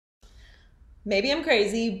Maybe I'm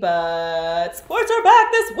crazy, but sports are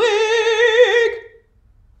back this week.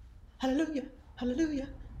 Hallelujah, hallelujah,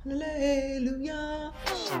 hallelujah.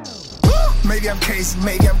 Maybe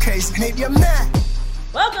I'm not.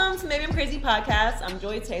 Welcome to Maybe I'm Crazy podcast. I'm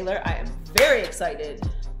Joy Taylor. I am very excited.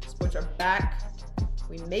 Sports are back.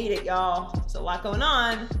 We made it, y'all. There's a lot going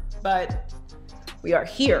on, but we are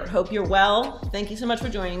here. Hope you're well. Thank you so much for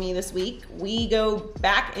joining me this week. We go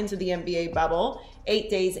back into the NBA bubble.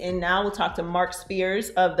 8 days in now, we'll talk to Marc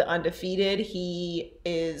Spears of The Undefeated. He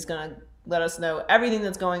is going to let us know everything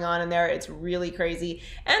that's going on in there. It's really crazy.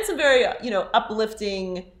 And some very,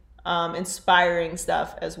 uplifting, inspiring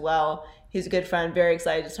stuff as well. He's a good friend. Very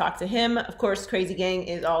excited to talk to him. Of course, Crazy Gang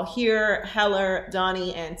is all here. Heller,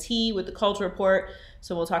 Donnie, and T with the Culture Report.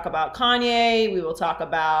 So we'll talk about Kanye. We will talk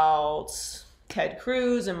about Ted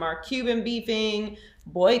Cruz and Mark Cuban beefing,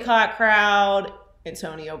 boycott crowd,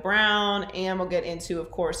 Antonio Brown, and we'll get into,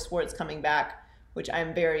 of course, sports coming back, which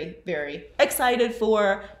I'm very, very excited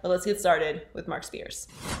for. But let's get started with Marc Spears.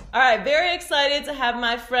 All right, very excited to have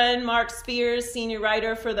my friend Marc Spears, senior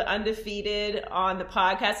writer for The Undefeated, on the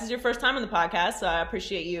podcast. This is your first time on the podcast, so I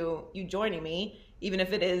appreciate you joining me, even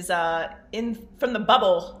if it is from the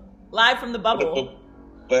bubble, live from the bubble.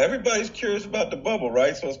 But everybody's curious about the bubble,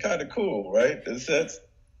 right? So it's kind of cool, right? In a sense.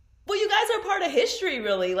 Well, you guys are part of history,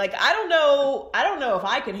 really. Like, I don't know if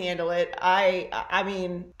I can handle it. I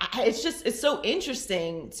mean, it's so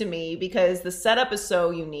interesting to me because the setup is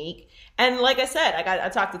so unique. And like I said, I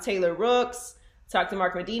talked to Taylor Rooks, talked to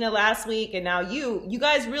Mark Medina last week, and now you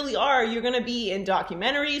guys really you're going to be in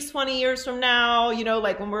documentaries 20 years from now. You know,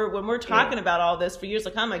 like when we're talking about all this for years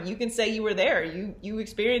to come, like you can say you were there, you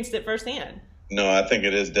experienced it firsthand. No, I think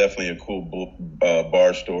it is definitely a cool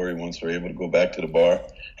bar story once we're able to go back to the bar.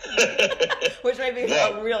 Which may be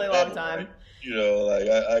a really long time. Right? You know, like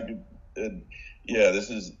I could, this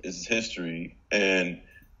is history. And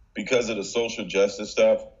because of the social justice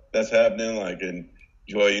stuff that's happening, like, and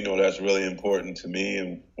Joy, you know, that's really important to me.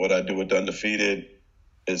 And what I do with The Undefeated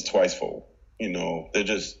is twicefold. You know, they're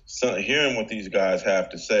just hearing what these guys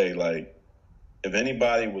have to say. Like, if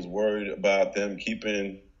anybody was worried about them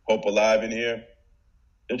keeping hope alive in here,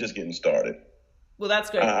 they're just getting started. Well, that's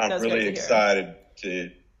great. I'm really excited to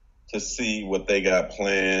see what they got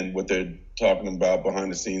planned, what they're talking about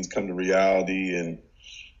behind the scenes come to reality. And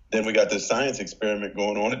then we got this science experiment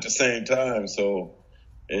going on at the same time. So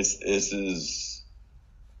this is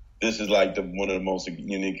like one of the most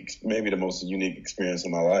unique, maybe the most unique experience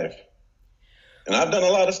of my life. And I've done a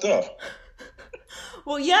lot of stuff.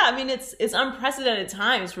 Well, yeah, I mean, it's unprecedented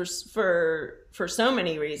times for so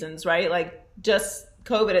many reasons, right? Like just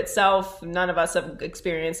COVID itself, none of us have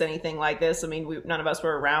experienced anything like this. I mean, none of us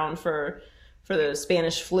were around for the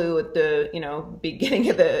Spanish flu at the, beginning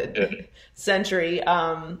of the century.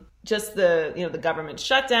 Just the government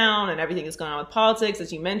shutdown and everything that's going on with politics,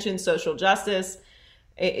 as you mentioned, social justice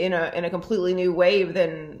in a completely new wave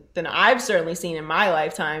than I've certainly seen in my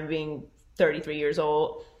lifetime, being 33 years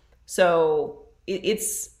old. So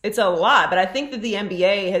it's a lot, but I think that the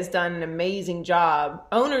NBA has done an amazing job.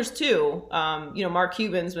 Owners too. Mark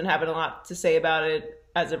Cuban's been having a lot to say about it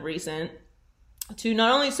as of recent, to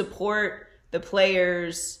not only support the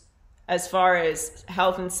players as far as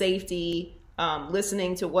health and safety,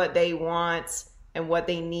 listening to what they want and what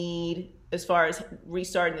they need as far as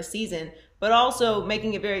restarting the season, but also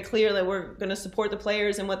making it very clear that we're going to support the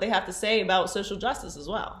players and what they have to say about social justice as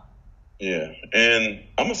well. Yeah, and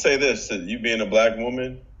I'm going to say this, that you being a black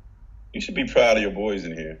woman, you should be proud of your boys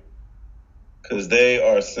in here because they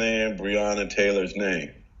are saying Breonna Taylor's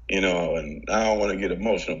name, and I don't want to get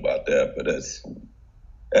emotional about that, but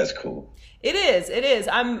that's cool. It is.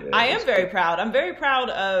 I am very proud. I'm very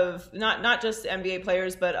proud of not just NBA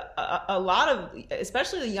players, but a lot of,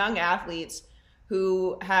 especially the young athletes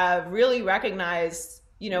who have really recognized,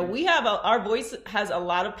 we have our voice has a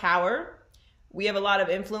lot of power. We have a lot of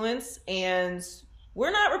influence, and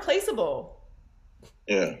we're not replaceable.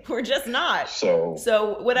 Yeah. We're just not. So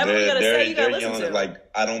whatever we're going to say, you got to listen to. Like,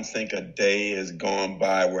 I don't think a day has gone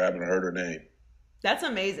by where I haven't heard her name. That's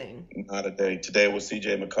amazing. Not a day. Today was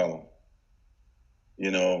CJ McCollum.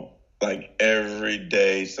 Like every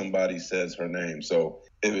day somebody says her name. So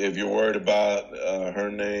if you're worried about her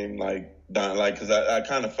name, because I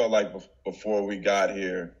kind of felt like before we got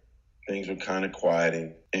here, things were kind of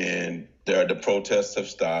quieting, and the protests have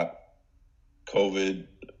stopped. COVID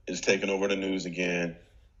is taking over the news again.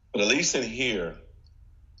 But at least in here,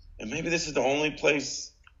 and maybe this is the only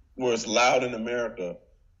place where it's loud in America,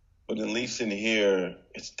 but at least in here,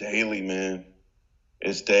 it's daily, man.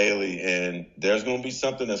 It's daily, and there's going to be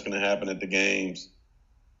something that's going to happen at the games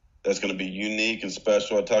that's going to be unique and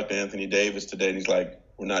special. I talked to Anthony Davis today, and he's like,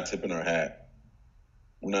 we're not tipping our hat.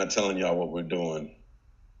 We're not telling y'all what we're doing.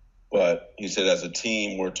 But he said, as a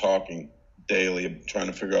team, we're talking daily, trying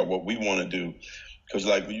to figure out what we want to do. Because,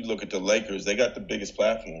 like, when you look at the Lakers, they got the biggest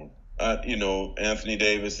platform. Anthony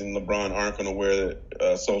Davis and LeBron aren't going to wear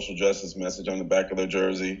a social justice message on the back of their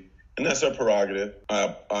jersey. And that's their prerogative.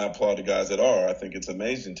 I applaud the guys that are. I think it's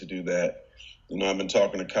amazing to do that. I've been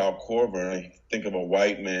talking to Kyle Korver. I think of a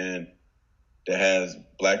white man that has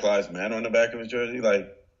Black Lives Matter on the back of his jersey. Like,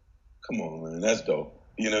 come on, man, that's dope.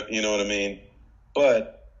 You know what I mean?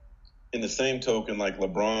 But in the same token, like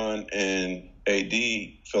LeBron and AD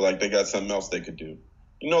feel like they got something else they could do.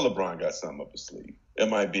 LeBron got something up his sleeve. It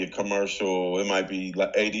might be a commercial. It might be,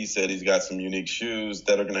 like AD said, he's got some unique shoes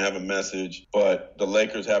that are going to have a message. But the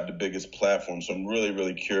Lakers have the biggest platform. So I'm really,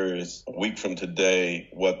 really curious a week from today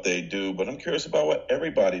what they do. But I'm curious about what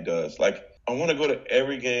everybody does. Like, I want to go to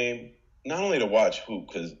every game, not only to watch hoop,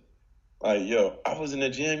 because, like, I was in the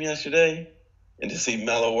gym yesterday, and to see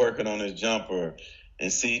Melo working on his jumper and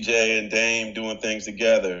CJ and Dame doing things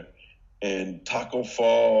together and Taco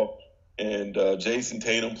Fall and Jason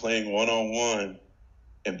Tatum playing one-on-one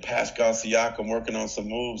and Pascal Siakam working on some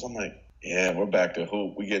moves. I'm like, yeah, we're back to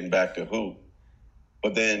hoop. We're getting back to hoop.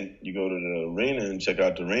 But then you go to the arena and check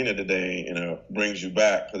out the arena today, and it brings you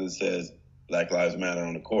back because it says Black Lives Matter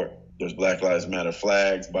on the court. There's Black Lives Matter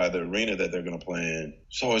flags by the arena that they're going to play in.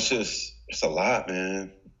 So it's a lot,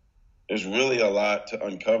 man. There's really a lot to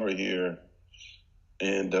uncover here.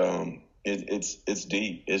 And it's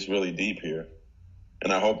deep. It's really deep here.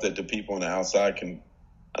 And I hope that the people on the outside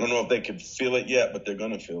I don't know if they can feel it yet, but they're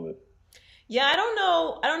going to feel it. Yeah, I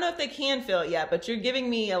don't know if they can feel it yet, but you're giving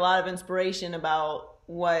me a lot of inspiration about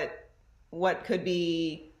what could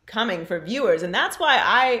be coming for viewers. And that's why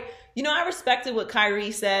I respected what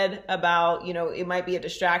Kyrie said about, it might be a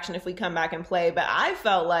distraction if we come back and play, but I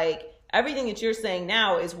felt like everything that you're saying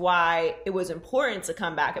now is why it was important to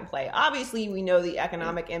come back and play. Obviously, we know the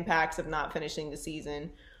economic impacts of not finishing the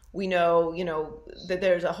season. We know, that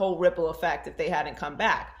there's a whole ripple effect if they hadn't come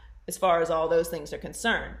back as far as all those things are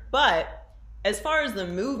concerned. But as far as the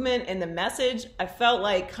movement and the message, I felt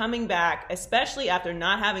like coming back, especially after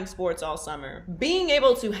not having sports all summer, being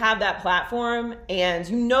able to have that platform and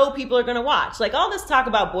people are going to watch. Like all this talk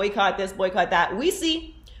about boycott this, boycott that, we'll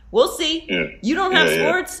see. Yeah. You don't have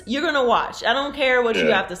sports, you're going to watch. I don't care what you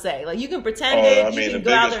have to say. Like you can pretend you can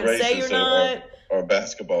go out there and say you're not. Or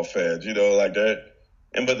basketball fans, like that.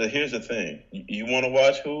 But here's the thing: you want to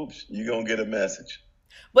watch hoops, you're gonna get a message.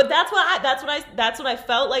 But that's what I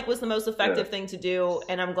felt like was the most effective thing to do,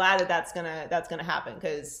 and I'm glad that that's gonna happen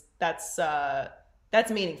because that's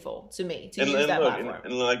meaningful to me to use that platform.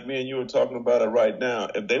 And like me and you were talking about it right now.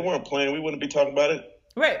 If they weren't playing, we wouldn't be talking about it.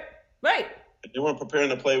 Right. If they weren't preparing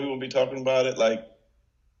to play, we wouldn't be talking about it. Like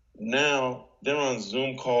now, they're on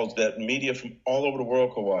Zoom calls that media from all over the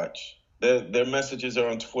world can watch. Their messages are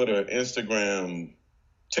on Twitter, Instagram,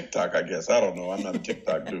 TikTok, I guess. I don't know. I'm not a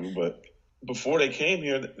TikTok dude, but before they came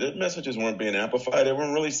here, their messages weren't being amplified. They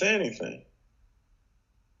weren't really saying anything.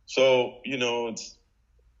 So, it's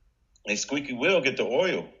a squeaky wheel get the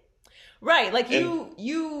oil. Right. Like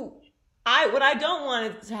what I don't want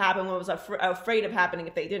it to happen, what was afraid of happening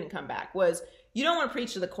if they didn't come back, was you don't want to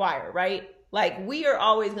preach to the choir, right? Like we are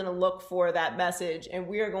always going to look for that message and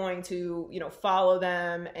we are going to, follow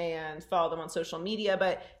them and follow them on social media.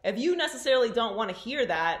 But if you necessarily don't want to hear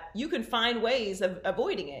that, you can find ways of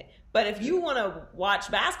avoiding it. But if you want to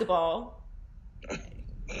watch basketball,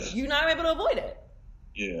 you're not able to avoid it.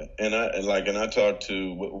 Yeah. And I talked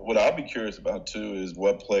to, what I'll be curious about too is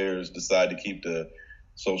what players decide to keep the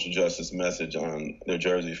social justice message on their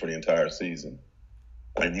jersey for the entire season.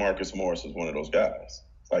 Like Marcus Morris is one of those guys.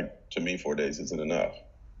 Like, to me, 4 days isn't enough.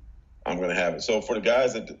 I'm going to have it. So for the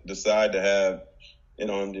guys that decide to have,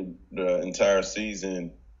 the entire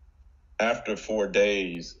season, after 4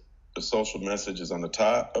 days, the social message is on the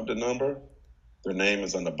top of the number. Their name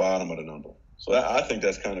is on the bottom of the number. So I think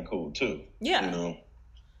that's kind of cool, too. Yeah.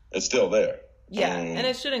 It's still there. Yeah, and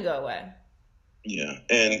it shouldn't go away. Yeah,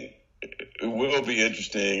 and it will be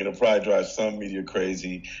interesting. It'll probably drive some media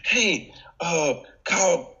crazy. Hey,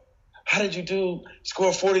 Kyle, how did you do?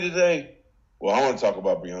 Score 40 today? Well, I want to talk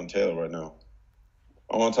about Breonna Taylor right now.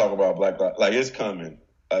 I want to talk about Black Lives. Like, it's coming.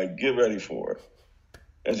 Get ready for it.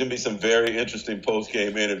 There's going to be some very interesting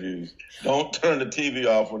post-game interviews. Don't turn the TV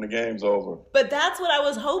off when the game's over. But that's what I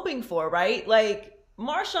was hoping for, right? Like,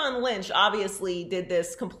 Marshawn Lynch obviously did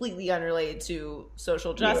this completely unrelated to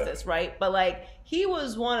social justice, right? But, like, he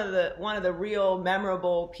was one of the real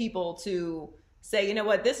memorable people to say, you know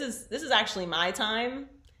what, this is actually my time.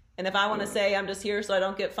 And if I want to say I'm just here so I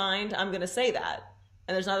don't get fined, I'm going to say that.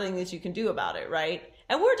 And there's nothing that you can do about it, right?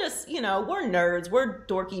 And we're just, we're nerds. We're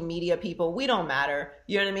dorky media people. We don't matter.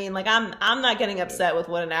 You know what I mean? Like, I'm not getting upset with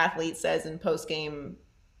what an athlete says in post-game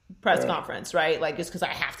press conference, right? Like, just because I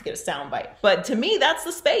have to get a soundbite. But to me, that's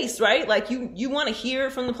the space, right? Like, you want to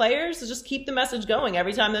hear from the players, so just keep the message going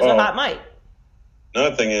every time there's a hot mic.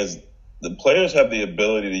 Another thing is, the players have the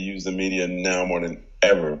ability to use the media now more than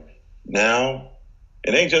ever. Now,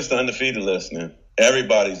 it ain't just the undefeated listening.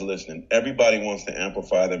 Everybody's listening. Everybody wants to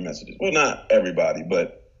amplify their messages. Well, not everybody,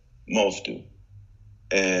 but most do.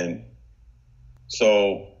 And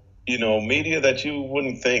so, media that you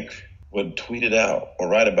wouldn't think would tweet it out or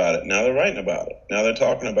write about it, now they're writing about it. Now they're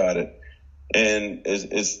talking about it. And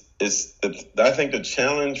I think the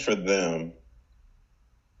challenge for them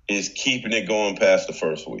is keeping it going past the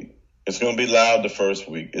first week. It's going to be loud the first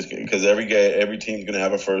week because every team's going to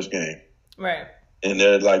have a first game. Right. And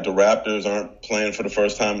they're like, the Raptors aren't playing for the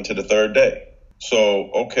first time until the third day.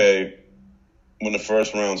 So, okay, when the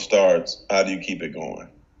first round starts, how do you keep it going?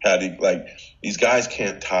 How do you, these guys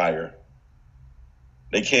can't tire.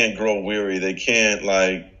 They can't grow weary. They can't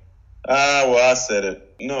I said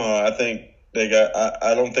it. No, I think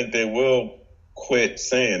I don't think they will quit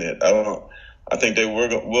saying it. I think they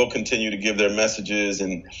will continue to give their messages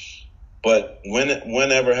but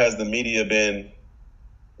whenever has the media been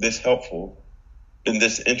this helpful? Been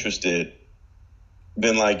this interested,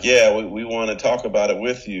 been like, we want to talk about it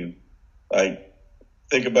with you. Like,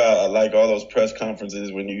 think about all those press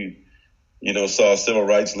conferences when you saw civil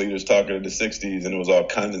rights leaders talking in the 60s and it was all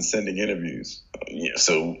condescending interviews.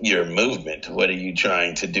 So your movement, what are you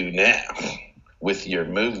trying to do now with your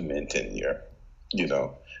movement and your,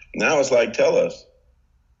 now it's like, tell us,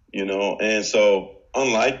 and so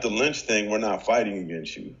unlike the Lynch thing, we're not fighting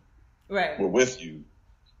against you. Right. We're with you.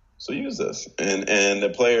 So use us. And the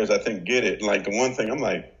players, I think, get it. Like, the one thing I'm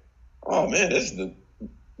like, oh, man,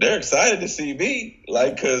 they're excited to see me,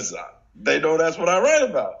 because they know that's what I write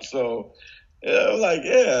about. So, I'm like,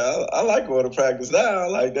 I like going to practice now.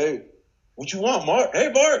 Like, what you want, Mark?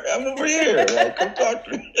 Hey, Mark, I'm over here. Come talk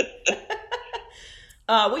to me.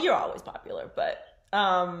 Well, you're always popular, but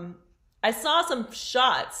I saw some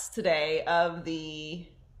shots today of the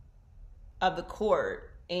court.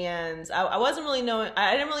 And I wasn't really knowing.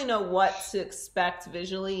 I didn't really know what to expect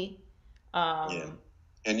visually. And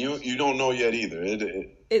you don't know yet either.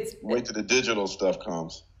 Wait till the digital stuff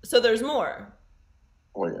comes. So there's more.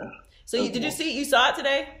 Oh yeah. So you saw it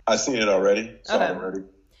today? I seen it already. And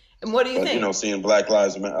what do you think? Seeing Black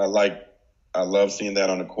Lives Matter, I love seeing that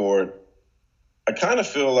on the court. I kind of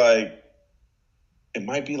feel like it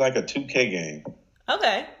might be like a 2K game.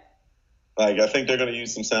 Okay. I think they're going to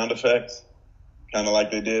use some sound effects. Kind of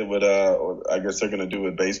like they did with, I guess they're going to do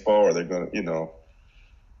with baseball, or they're going to,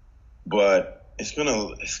 but it's going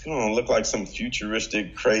to look like some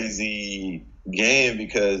futuristic, crazy game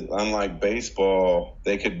because unlike baseball,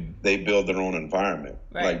 they build their own environment.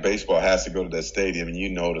 Right. Like baseball has to go to that stadium and you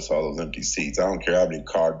notice all those empty seats. I don't care how many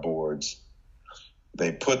cardboards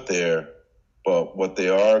they put there, but what they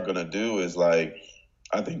are going to do is I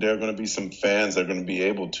think there are going to be some fans that are going to be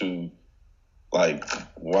able to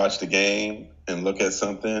watch the game and look at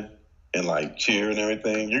something and cheer and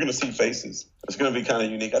everything. You're going to see faces. It's going to be kind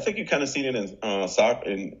of unique. I think you kind of seen it in soccer,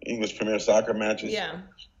 in English Premier Soccer matches. Yeah.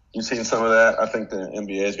 You've seen some of that. I think the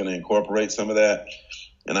NBA is going to incorporate some of that.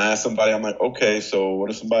 And I asked somebody, I'm like, okay, so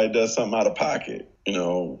what if somebody does something out of pocket?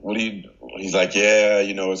 What do you, he's like,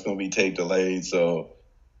 it's going to be tape delayed. So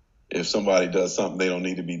if somebody does something they don't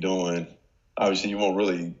need to be doing, obviously you won't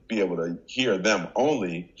really be able to hear them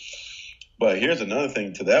only. But here's another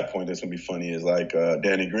thing to that point that's going to be funny is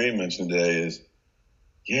Danny Green mentioned today is,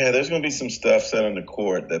 there's going to be some stuff said on the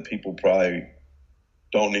court that people probably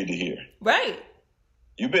don't need to hear. Right.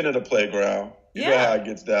 You've been at a playground. You know how it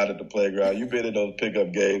gets down at the playground. You've been at those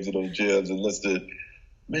pickup games and those gyms and listened.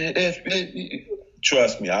 Man,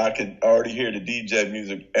 trust me, I can already hear the DJ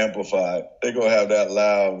music amplified. They're going to have that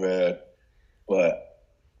loud, man. But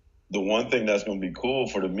the one thing that's going to be cool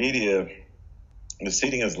for the media, the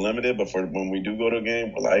seating is limited, but for when we do go to a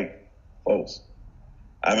game, we're close.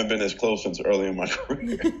 I haven't been as close since early in my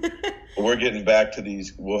career. But we're getting back to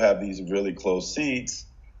these. We'll have these really close seats.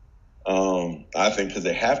 I think because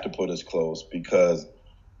they have to put us close because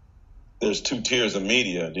there's two tiers of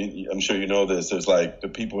media. I'm sure you know this. There's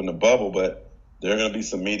the people in the bubble, but there are going to be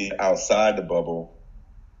some media outside the bubble.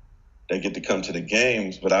 They get to come to the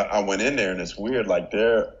games, but I went in there and it's weird.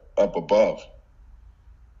 They're up above.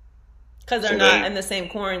 Because they're not in the same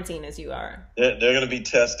quarantine as you are. They're going to be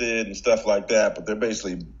tested and stuff like that, but they're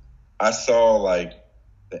basically, I saw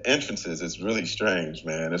the entrances is really strange,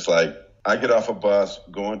 man. It's like I get off a bus,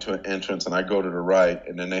 go into an entrance, and I go to the right,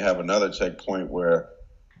 and then they have another checkpoint where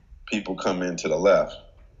people come in to the left.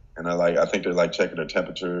 And I think they're like checking their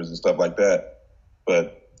temperatures and stuff like that.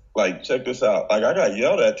 But like, check this out. Like, I got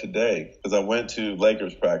yelled at today because I went to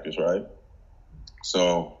Lakers practice, right?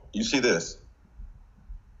 So you see this.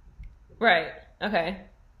 Right. Okay.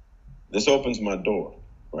 This opens my door,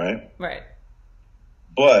 right? Right.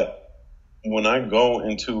 But when I go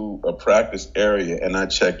into a practice area and I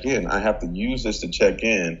check in, I have to use this to check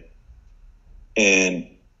in. And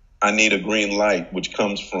I need a green light, which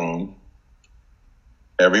comes from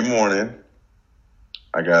every morning.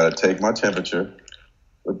 I got to take my temperature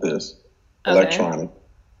with this electronic.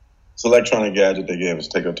 It's an electronic gadget they gave us,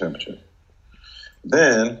 take your temperature.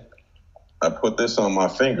 Then I put this on my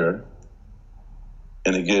finger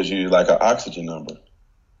and it gives you like an oxygen number.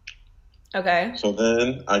 Okay. So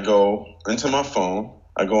then I go into my phone,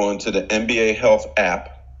 I go into the NBA Health app,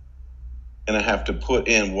 and I have to put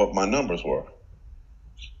in what my numbers were.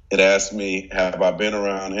 It asks me, have I been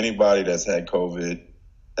around anybody that's had COVID?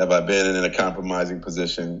 Have I been in a compromising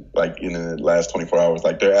position, like in the last 24 hours?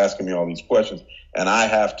 Like, they're asking me all these questions, and I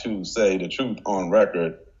have to say the truth on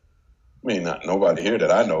record. I mean, not nobody here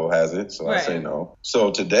that I know has it, so right. I say no.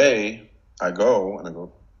 So today I go,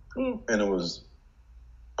 and it was,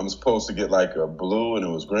 I'm supposed to get like a blue and it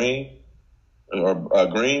was green, or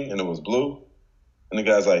green and it was blue. And the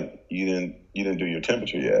guy's like, you didn't do your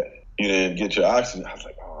temperature yet. You didn't get your oxygen. I was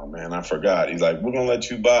like, oh man, I forgot. He's like, we're going to let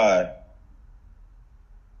you by,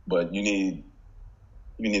 but you need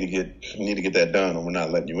to get that done or we're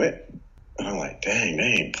not letting you in. And I'm like, dang, they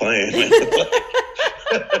ain't playing.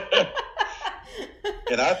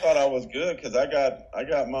 And I thought I was good because I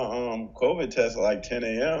got my COVID test at like 10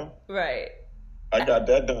 a.m. Right. I got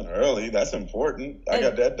that done early. That's important. I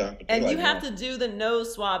got that done. And you have to do the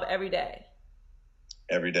nose swab every day.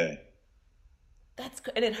 Every day.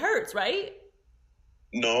 And it hurts, right?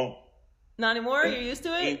 No. Not anymore? You're used to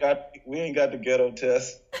it? We ain't got the ghetto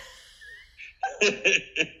test.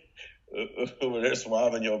 Where they're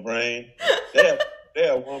swabbing your brain. They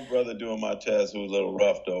had one brother doing my test who was a little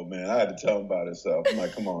rough, though, man. I had to tell him about himself. I'm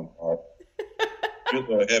like, come on, Art. You're a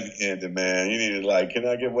little heavy-handed, man. You need to, like, can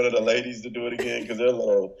I get one of the ladies to do it again? Because they're a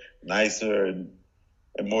little nicer and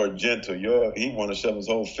more gentle. He want to shove his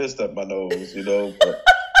whole fist up my nose, you know. But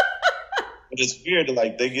it's weird.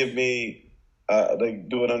 Like, they give me, they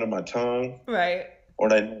do it under my tongue. Right. Or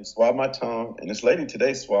they swab my tongue. And this lady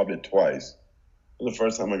today swabbed it twice. It was the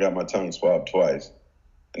first time I got my tongue swabbed twice.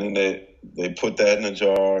 And then they put that in a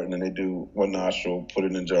jar, and then they do one nostril, put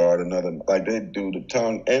it in a jar, another. Like, they do the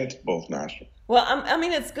tongue and both nostrils. Well, I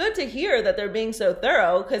mean, it's good to hear that they're being so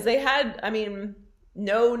thorough because they had, I mean,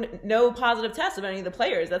 no positive tests of any of the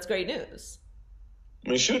players. That's great news.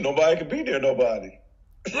 I mean, shoot, nobody could be there, nobody.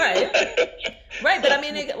 Right. Right. But I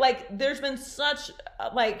mean, there's been such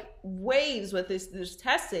like waves with this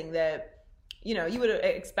testing that, you know, you would have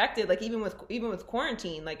expected, like even with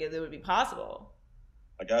quarantine, like it would be possible.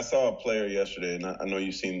 Like I saw a player yesterday, and I know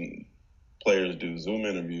you've seen players do Zoom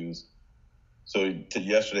interviews. So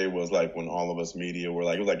yesterday was like when all of us media were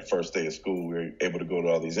like, it was like the first day of school. We were able to go to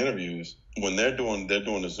all these interviews. When they're doing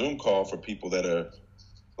a Zoom call for people that are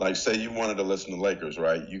like, say you wanted to listen to Lakers,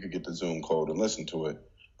 right? You could get the Zoom code and listen to it.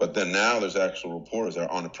 But then now there's actual reporters that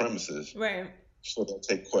are on the premises. Right. So they'll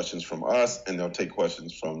take questions from us and they'll take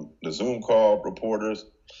questions from the Zoom call reporters.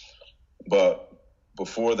 But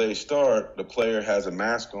before they start, the player has a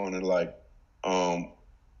mask on and like,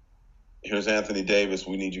 here's Anthony Davis.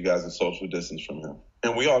 We need you guys to social distance from him.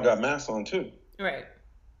 And we all got masks on too. Right.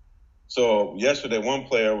 So yesterday, one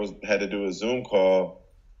player had to do a Zoom call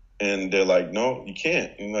and they're like, no, you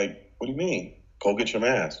can't. And I'm like, what do you mean? Go get your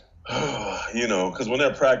mask. You know, because when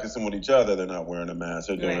they're practicing with each other, they're not wearing a mask.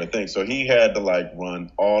 They're doing their thing. So he had to like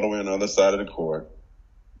run all the way on the other side of the court,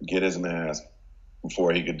 get his mask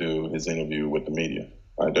before he could do his interview with the media.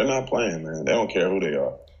 Like, they're not playing, man. They don't care who they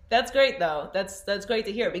are. That's great, though. That's great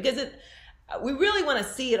to hear because we really want to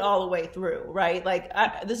see it all the way through, right? Like,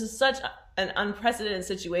 this is such an unprecedented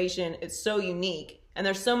situation. It's so unique, and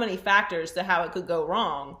there's so many factors to how it could go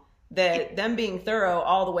wrong that them being thorough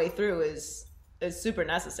all the way through is super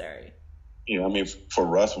necessary. You know, I mean, for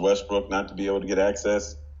Russ Westbrook not to be able to get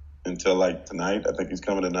access until like tonight, I think he's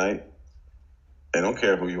coming tonight. They don't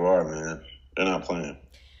care who you are, man. They're not playing.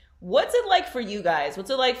 What's it like for you guys? What's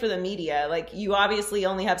it like for the media? Like, you obviously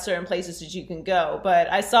only have certain places that you can go,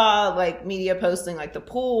 but I saw like media posting like the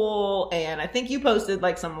pool, and I think you posted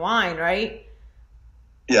like some wine, right?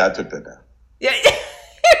 Yeah, I took that down. Yeah.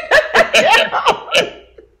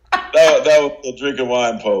 that was the drinking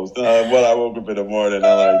wine post. When I woke up in the morning,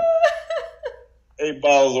 I like 8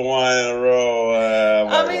 bottles of wine in a row.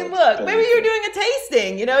 I mean, look, maybe you're doing a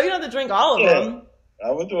tasting. You don't have to drink all of them.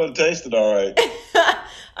 I was doing a tasting, all right.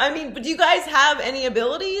 I mean, but do you guys have any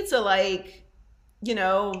ability to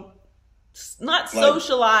not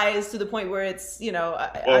socialize to the point where it's,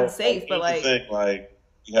 unsafe, but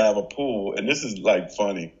you have a pool, and this is like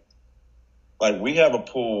funny. Like we have a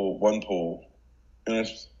pool, one pool, and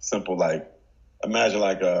it's simple. Like imagine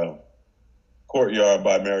like a Courtyard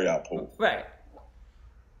by Marriott pool. Right.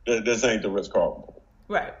 This ain't the Ritz-Carlton pool.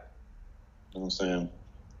 Right. You know what I'm saying?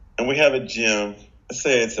 And we have a gym. Let's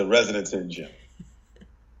say it's a Residence Inn gym.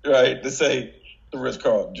 Right? This ain't the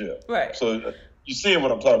Ritz-Carlton gym. Right. So you see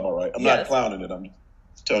what I'm talking about, right? I'm not clowning it. I'm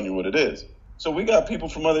just telling you what it is. So we got people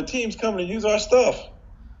from other teams coming to use our stuff.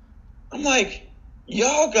 I'm like,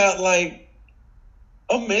 y'all got like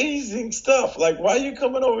amazing stuff. Like, why are you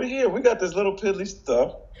coming over here? We got this little piddly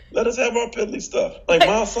stuff. Let us have our piddly stuff. Like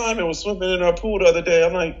Miles Simon was swimming in our pool the other day.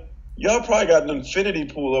 I'm like, y'all probably got an infinity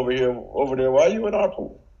pool over there. Why are you in our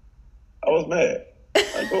pool? I was mad.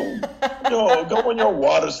 Like, go on your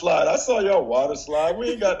water slide. I saw your water slide.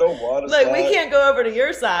 We ain't got no water slide. Like, we can't go over to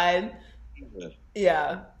your side.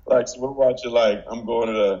 Yeah. Like, so we're watching, like, I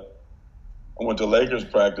went to Lakers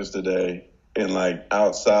practice today, and, like,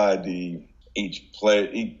 outside the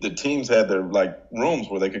teams had their, like, rooms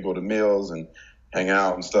where they could go to meals and hang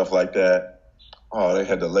out and stuff like that. Oh, they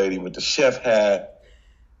had the lady with the chef hat,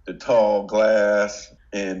 the tall glass,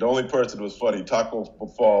 and the only person that was funny, Taco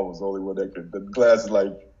Fall was the only one that could. The glass is like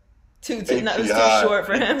it was too short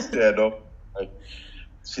for him. Yeah, no. Like,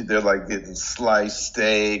 they're like getting sliced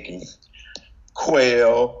steak and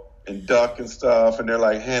quail and duck and stuff, and they're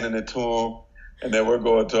like handing it to him. And then we're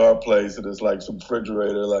going to our place, and it's like some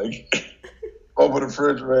refrigerator, like open the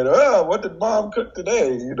refrigerator. Oh, what did mom cook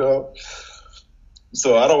today?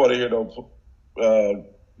 So I don't want to hear no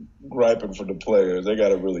griping from the players. They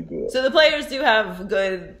got it really good. So the players do have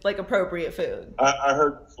good, like, appropriate food. I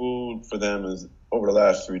heard food for them is over the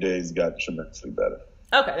last 3 days got tremendously better.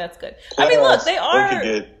 Okay, that's good. Plus, I mean, look, they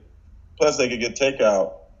are. Plus, they could get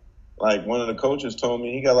takeout. Like, one of the coaches told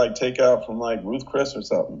me he got, like, takeout from, like, Ruth Chris or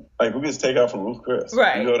something. Like, who gets takeout from Ruth Chris?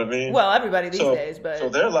 Right. You know what I mean? Well, everybody these days, but. So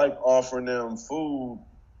they're, like, offering them food,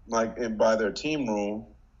 like, by their team room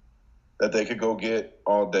that they could go get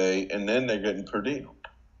all day, and then they're getting per diem.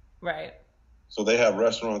 Right. So they have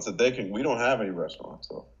restaurants that we don't have any restaurants,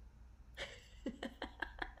 so.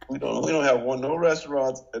 we don't have no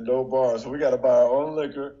restaurants and no bars, so we got to buy our own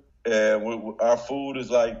liquor, and our food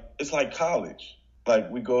is like, it's like college.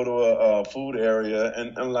 Like, we go to a food area,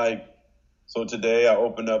 and like, so today I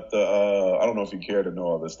opened up the, I don't know if you care to know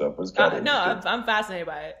all this stuff, but it's kind of no, I'm fascinated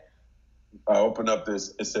by it. I opened up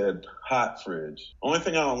this, it said hot fridge. Only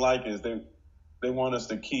thing I don't like is they want us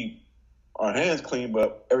to keep our hands clean,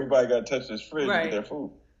 but everybody got to touch this fridge to get their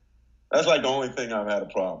food. That's like the only thing I've had a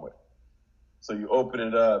problem with. So you open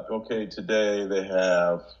it up. Okay, today they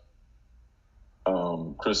have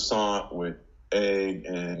croissant with egg,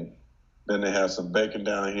 and then they have some bacon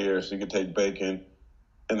down here, so you can take bacon.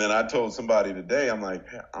 And then I told somebody today, I'm like,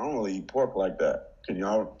 hey, I don't really eat pork like that. Can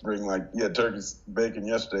y'all bring, like, you had turkey bacon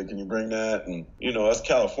yesterday. Can you bring that? And, us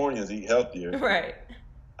Californians eat healthier. Right.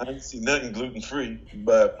 I didn't see nothing gluten-free,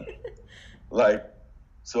 but, like,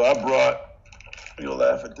 so I brought, you'll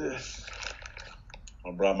laugh at this.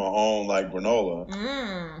 I brought my own, like, granola.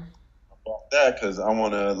 I bought that because I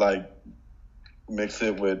want to, like, mix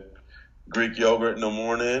it with Greek yogurt in the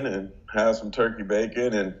morning and have some turkey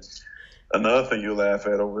bacon. And another thing you'll laugh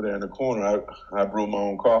at over there in the corner, I brew my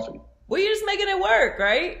own coffee. Well, you're just making it work,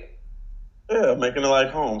 right? Yeah, making it like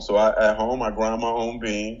home. So at home, I grind my own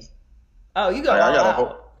beans. Oh, you go all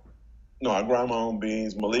out. I grind my own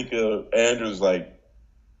beans. Malika Andrews like,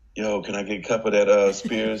 yo, can I get a cup of that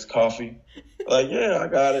Spears coffee? Like, yeah, I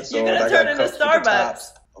got it. So you're going to turn into Starbucks.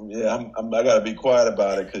 Yeah, I got to be quiet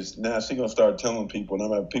about it because now she's going to start telling people, and I'm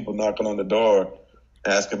going to have people knocking on the door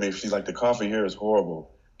asking me if she's like, the coffee here is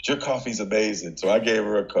horrible. But your coffee's amazing. So I gave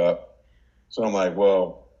her a cup. So I'm like,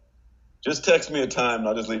 well, just text me a time and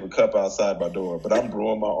I'll just leave a cup outside my door. But I'm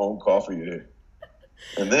brewing my own coffee here.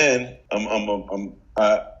 And then I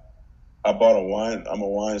bought a wine. I'm a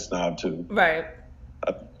wine snob too. Right.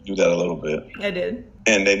 I do that a little bit. I did.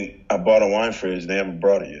 And then I bought a wine fridge. They haven't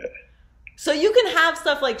brought it yet. So you can have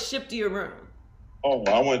stuff like shipped to your room. Oh,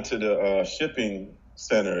 I went to the shipping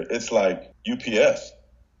center. It's like UPS,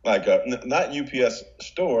 like not UPS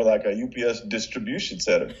store, like a UPS distribution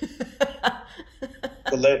center.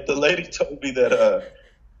 The lady told me that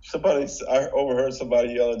I overheard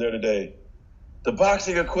somebody yelling there today, the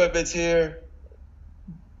boxing equipment's here.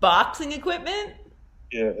 boxing equipment?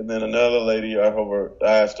 Yeah, and then another lady, I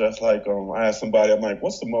asked her, I asked somebody, I'm like,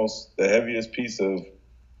 what's the heaviest piece of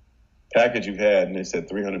package you've had? And they said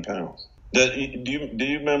 300 pounds. Do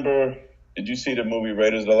you remember, did you see the movie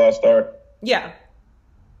Raiders of the Lost Ark? Yeah.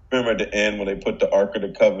 Remember at the end when they put the Ark of the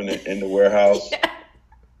Covenant in the warehouse? Yeah.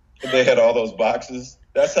 They had all those boxes.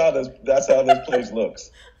 That's how this place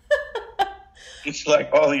looks. It's like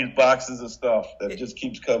all these boxes of stuff that just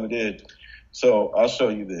keeps coming in. So I'll show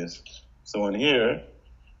you this. So in here,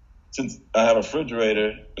 since I have a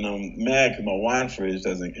refrigerator and I'm mad because my wine fridge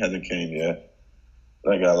hasn't came yet,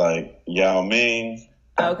 I got like Yao Ming.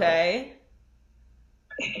 Okay.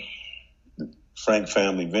 Frank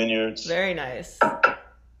Family Vineyards. Very nice.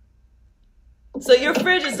 So your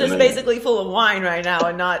fridge is just basically full of wine right now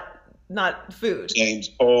and not food. James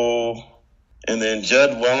Cole. And then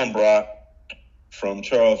Judd Wellenbrock from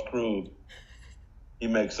Charles Krug. He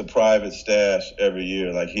makes a private stash every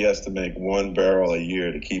year. Like he has to make 1 barrel a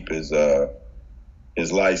year to keep his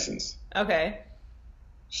license. Okay.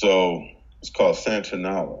 So it's called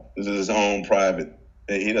Santranala. This is his own private.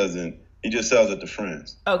 He just sells it to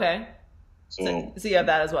friends. Okay. So you have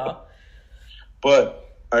that as well.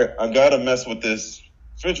 But I gotta mess with this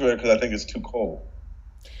refrigerator because I think it's too cold.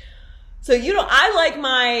 So I like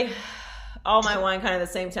all my wine kind of the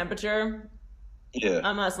same temperature. Yeah.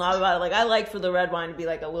 I'm not snob about it. Like I like for the red wine to be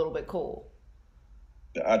like a little bit cool.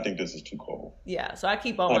 I think this is too cold. Yeah. So I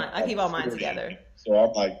keep all mine together. So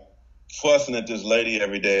I'm like fussing at this lady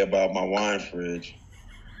every day about my wine fridge.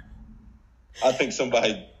 I think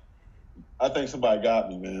somebody got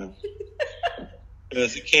me, man.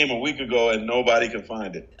 Because it came a week ago and nobody could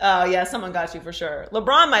find it. Oh yeah, someone got you for sure.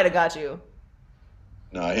 LeBron might have got you.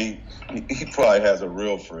 No, he probably has a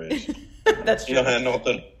real fridge. That's true. He don't have no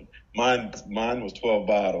little. Mine was 12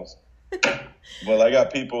 bottles. But I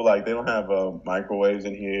got people like they don't have microwaves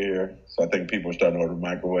in here, so I think people are starting to order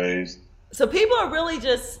microwaves. So people are really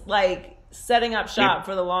just like setting up shop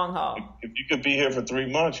for the long haul. If you could be here for 3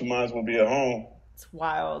 months, you might as well be at home. It's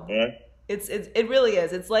wild. Right? It really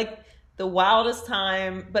is. It's like the wildest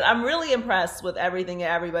time, but I'm really impressed with everything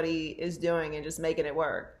everybody is doing and just making it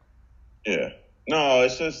work. Yeah. No,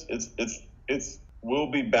 it's just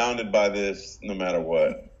we'll be bounded by this no matter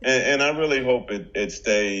what. And I really hope it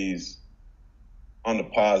stays on the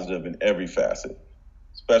positive in every facet,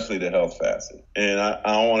 especially the health facet. And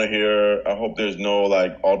I want to hear, I hope there's no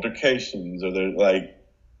like altercations or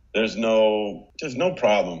there's no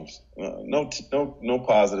problems, no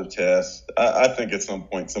positive tests. I think at some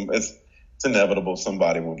point, it's inevitable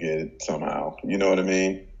somebody will get it somehow. You know what I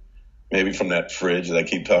mean? Maybe from that fridge that I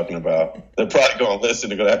keep talking about. They're probably going to listen.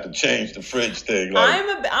 They're going to have to change the fridge thing.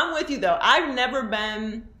 I'm with you, though. I've never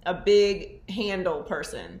been a big handle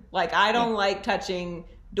person. Like, I don't like touching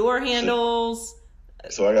door handles.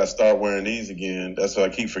 So I got to start wearing these again. That's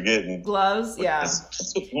what I keep forgetting. Gloves, yeah.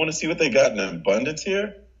 You want to see what they got in abundance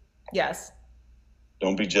here? Yes.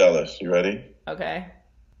 Don't be jealous. You ready? Okay.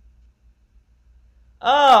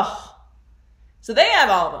 Oh. So they have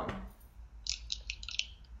all of them.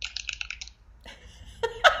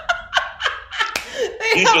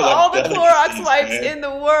 They have all the Clorox wipes, man, in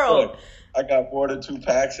the world. Look, I got more than 2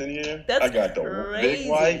 packs in here. That's I got the crazy. big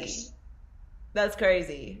wipes. That's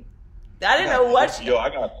crazy. I didn't know what. Yo, I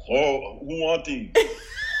got Clorox. Who want these?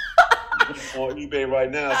 On eBay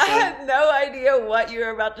right now. I had no idea what you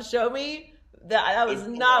were about to show me. That was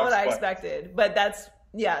not what I expected. But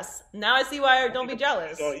yes. Now I see why. Don't be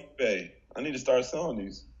jealous. On eBay. I need to start selling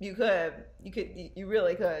these. You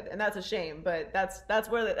really could, and that's a shame. But that's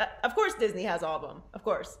where of course Disney has all of them. Of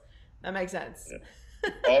course, that makes sense.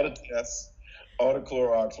 Yeah. All the tests, all the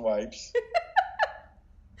Clorox wipes.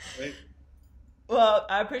 Right? Well,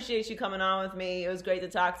 I appreciate you coming on with me. It was great to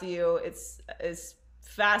talk to you. It's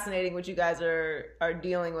fascinating what you guys are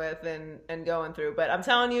dealing with and going through. But I'm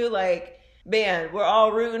telling you, like, man, we're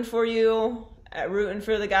all rooting for you. Rooting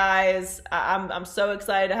for the guys. I'm so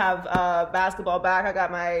excited to have basketball back. I got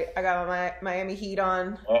my Miami Heat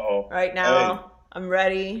on right now. Hey, I'm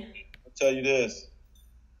ready. I'll tell you this.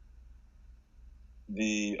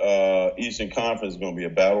 The Eastern Conference is going to be a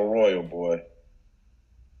battle royal, boy.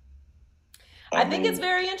 I think it's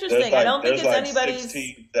very interesting. I don't think it's anybody's 6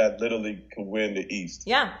 teams that literally can win the East.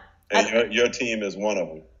 Yeah. And your team is one of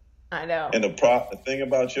them. I know. And the thing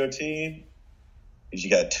about your team is you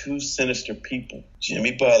got 2 sinister people,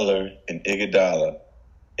 Jimmy Butler and Iguodala,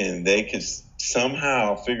 and they can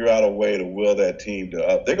somehow figure out a way to will that team to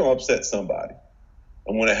they're going to upset somebody.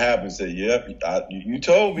 And when it happens, say, yep, you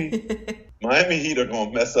told me. Miami Heat are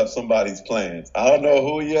going to mess up somebody's plans. I don't know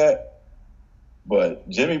who yet, But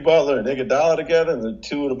Jimmy Butler and Iguodala together are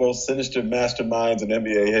two of the most sinister masterminds in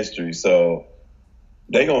NBA history. So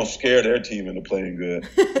they're going to scare their team into playing good.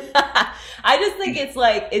 I just think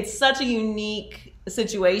it's such a unique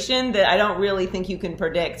situation that I don't really think you can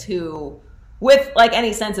predict who, with like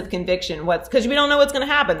any sense of conviction, because we don't know what's going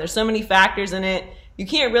to happen. There's so many factors in it. You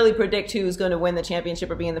can't really predict who's going to win the championship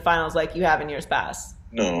or be in the finals like you have in years past.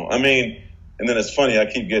 No, I mean, and then it's funny, I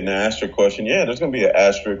keep getting the asterisk question. Yeah, there's going to be an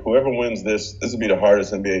asterisk. Whoever wins this will be the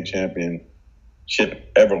hardest NBA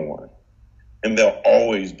championship ever won. And they'll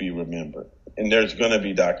always be remembered. And there's going to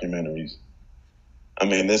be documentaries. I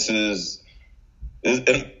mean, and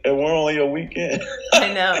we're only a weekend.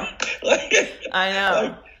 I know. I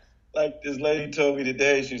know. Like this lady told me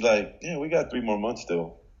today, she's like, yeah, we got 3 more months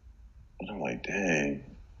still. And I'm like, dang.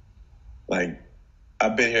 Like,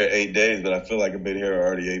 I've been here 8 days, but I feel like I've been here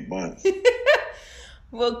already 8 months.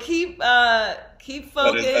 Well, keep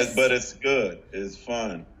focused. But it's good. It's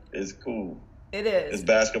fun. It's cool. It is. It's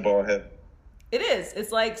basketball heavy. It is.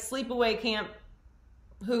 It's like sleepaway camp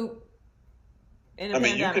hoop in a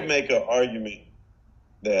pandemic. You could make an argument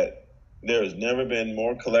that there has never been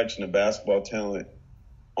more collection of basketball talent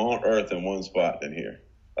on earth in one spot than here,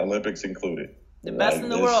 Olympics included. The best in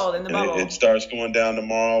the world in the bubble. It starts going down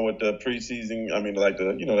tomorrow with the preseason. I mean, like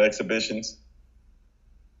the exhibitions.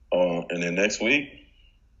 And then next week,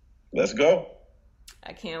 let's go.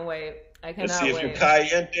 I can't wait. I cannot wait. Let's see if your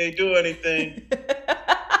Caliente do anything.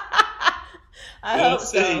 I hope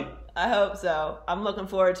so. I hope so. I'm looking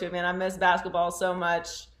forward to it, man. I miss basketball so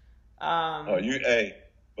much. But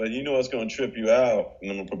you know what's going to trip you out, and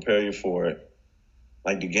I'm going to prepare you for it.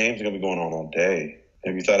 Like, the games are going to be going on all day.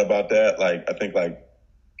 Have you thought about that? Like, I think, like,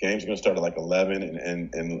 games are going to start at, like, 11,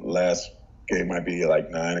 and last game might be, like,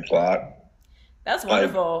 9 o'clock. That's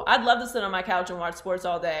wonderful. I'd love to sit on my couch and watch sports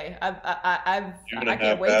all day. I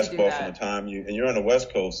can't wait to do that. From the time and you're on the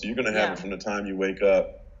West Coast, so you're going to have it from the time you wake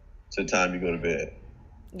up to the time you go to bed.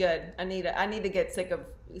 Good. I need to get sick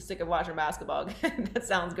of watching basketball again. That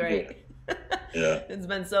sounds great. Yeah. It's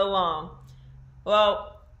been so long.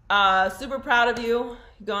 Well, super proud of you.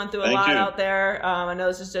 Going through a lot out there. I know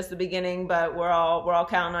this is just the beginning, but we're all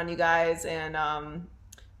counting on you guys, and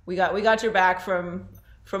we got your back from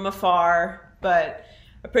afar. But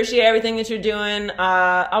appreciate everything that you're doing.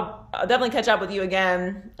 I'll definitely catch up with you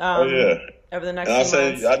again. Over the next few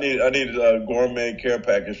months. I need a gourmet care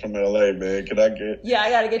package from LA, man. Can I get? Yeah,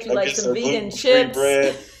 I got to get you like some vegan chips,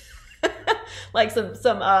 bread. Like some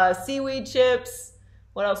seaweed chips.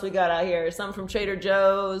 What else we got out here? Some from Trader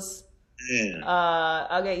Joe's. Yeah.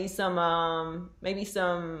 I'll get you some maybe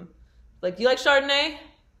some, like, do you like Chardonnay?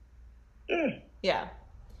 Yeah. Yeah.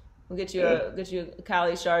 We'll get you a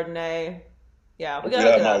Cali Chardonnay. Yeah, we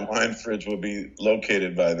got my wine fridge will be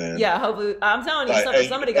located by then. Yeah, hopefully. I'm telling you,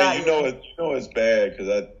 somebody got you. You know it's bad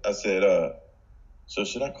because I said, so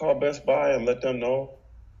should I call Best Buy and let them know?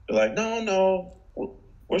 They're like, no,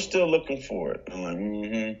 we're still looking for it. I'm like,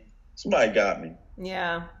 somebody got me.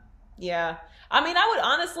 Yeah. I mean,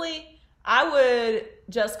 I would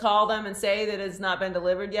just call them and say that it's not been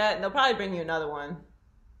delivered yet, and they'll probably bring you another one.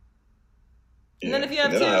 And then if you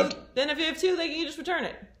have two, you can just return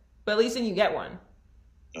it. But at least then you get one.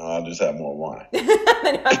 No, I'll just have more wine. Then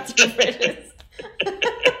you have 2 fridges.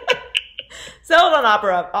 Sell it on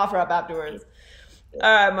offer up afterwards. All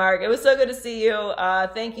right, Mark. It was so good to see you.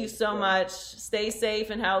 Thank you so much. Stay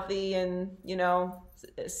safe and healthy and,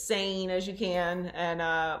 sane as you can. And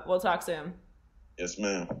we'll talk soon. Yes,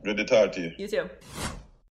 ma'am. Good to talk to you. You too.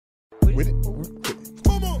 With it.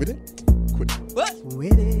 With it. What?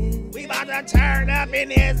 With it. We about to turn up in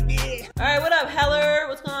this bitch. All right, what up, Heller?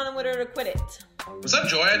 What's going on in Winter to Quit It? What's up,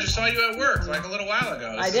 Joy? I just saw you at work like a little while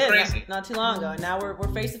ago. I did. Crazy. Not too long ago. And now we're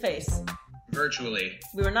face to face. Virtually.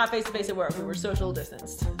 We were not face to face at work. We were social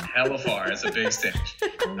distanced. Hella far. It's a big stage.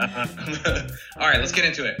 All right, let's get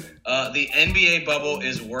into it. The NBA bubble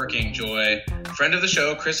is working, Joy. Friend of the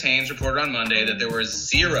show, Chris Haynes, reported on Monday that there were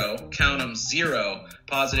 0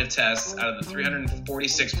 positive tests out of the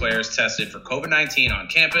 346 players tested for COVID-19 on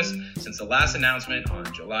campus since the last announcement on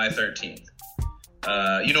July 13th.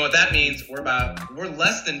 You know what that means? We're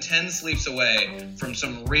less than 10 sleeps away from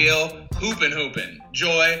some real hoopin'.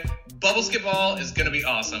 Joy, Bubble Skip Ball is going to be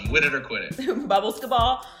awesome. Win it or quit it. Bubble Skip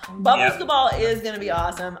Ball? Skip Ball is going to be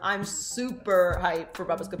awesome. I'm super hyped for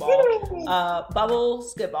Bubble Skip Ball. Bubble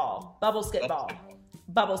Skip Ball.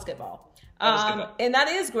 And that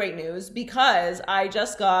is great news because I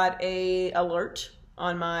just got a alert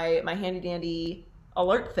on my handy dandy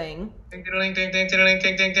alert thing. Ding, ding, ding, ding, ding,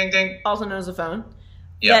 ding, ding, ding, ding. Also known as a phone.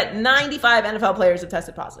 Yep. That 95 NFL players have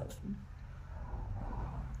tested positive.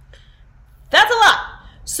 That's a lot.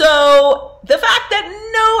 So the fact that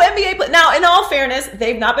no NBA now, in all fairness,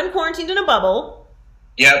 they've not been quarantined in a bubble.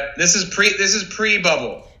 Yep, this is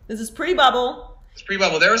pre-bubble. This is pre-bubble. It's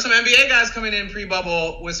pre-bubble. There were some NBA guys coming in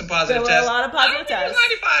pre-bubble with some positive tests. There were a lot of positive tests.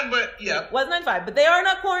 It was 95, but yeah. It was 95, but they are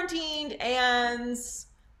not quarantined, and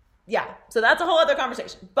yeah, so that's a whole other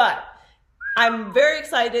conversation. But I'm very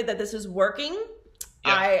excited that this is working.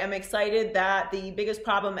 Yep. I am excited that the biggest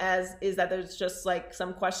problem is that there's just like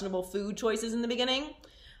some questionable food choices in the beginning.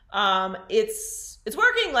 It's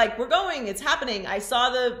working. Like, we're going. It's happening. I saw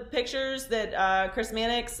the pictures that Chris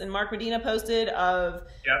Mannix and Mark Medina posted of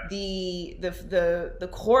the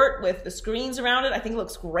court with the screens around it. I think it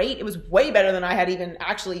looks great. It was way better than I had even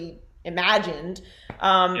actually imagined.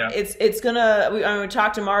 It's gonna. We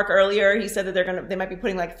talked to Mark earlier. He said that they might be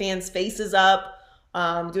putting like fans' faces up,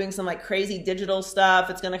 doing some like crazy digital stuff.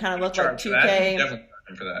 It's gonna kind of look like 2K. Definitely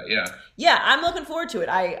for that, yeah, I'm looking forward to it.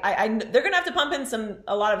 They're gonna have to pump in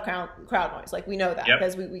a lot of crowd noise, like we know that,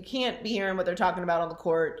 because we can't be hearing what they're talking about on the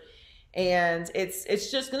court, and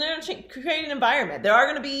it's just gonna create an environment. There are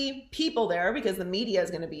gonna be people there because the media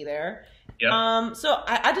is gonna be there. Yep. So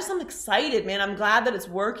I'm excited, man. I'm glad that it's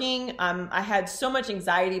working. I had so much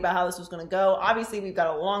anxiety about how this was gonna go. Obviously, we've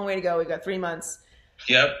got a long way to go. We've got 3 months.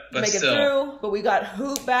 Yep, but to make it through. But we got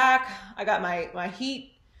hoop back. I got my Heat.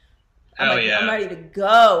 I'm ready to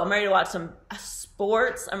go. I'm ready to watch some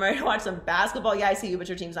sports. I'm ready to watch some basketball. Yeah, I see you, but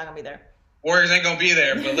your team's not going to be there. Warriors ain't going to be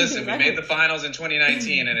there. But listen, we made the finals in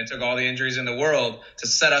 2019, and it took all the injuries in the world to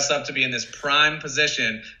set us up to be in this prime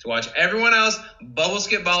position to watch everyone else bubble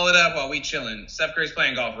skip ball it up while we chilling. Steph Curry's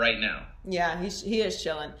playing golf right now. Yeah, he is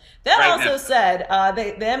chilling. That said,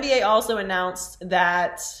 the NBA also announced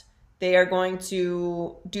that they are going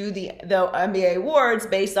to do the NBA awards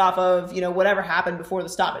based off of, whatever happened before the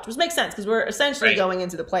stoppage, which makes sense because we're essentially going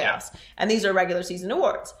into the playoffs, and these are regular season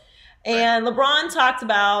awards. And LeBron talked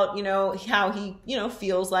about, how he,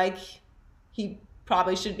 feels like he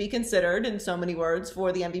probably should be considered, in so many words,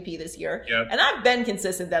 for the MVP this year. Yep. And I've been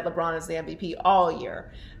consistent that LeBron is the MVP all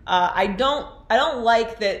year. I don't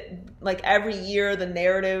like that, like, every year the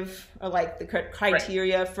narrative or like the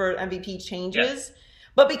criteria for MVP changes. Yep.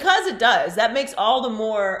 But because it does, that makes all the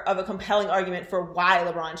more of a compelling argument for why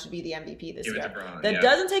LeBron should be the MVP this year. That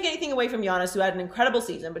doesn't take anything away from Giannis, who had an incredible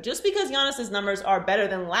season. But just because Giannis's numbers are better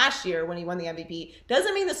than last year when he won the MVP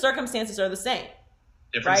doesn't mean the circumstances are the same.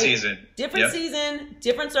 Different season. Different season,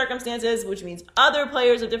 different circumstances, which means other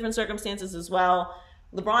players have different circumstances as well.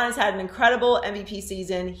 LeBron has had an incredible MVP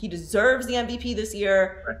season. He deserves the MVP this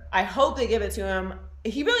year. Right. I hope they give it to him.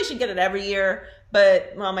 He really should get it every year.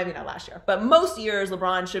 But, well, maybe not last year. But most years,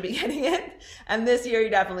 LeBron should be getting it. And this year, he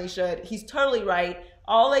definitely should. He's totally right.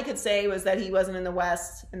 All they could say was that he wasn't in the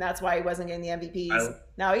West, and that's why he wasn't getting the MVPs.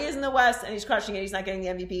 Now he is in the West, and he's crushing it. He's not getting the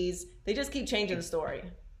MVPs. They just keep changing the story.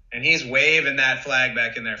 And he's waving that flag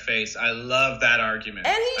back in their face. I love that argument.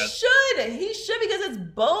 And he should. He should, because it's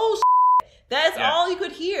bullshit. That's all you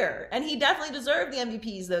could hear. And he definitely deserved the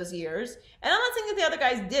MVPs those years. And I'm not saying that the other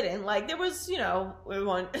guys didn't. Like, there was, we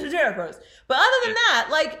won Derrick Rose. But other than that,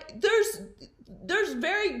 like, there's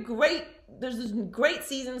great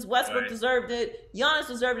seasons. Westbrook deserved it. Giannis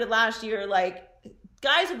deserved it last year. Like,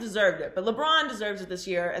 guys have deserved it. But LeBron deserves it this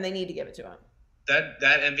year, and they need to give it to him. That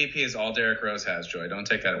MVP is all Derrick Rose has, Joy. Don't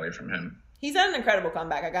take that away from him. He's had an incredible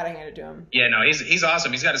comeback. I got to hand it to him. Yeah, no, he's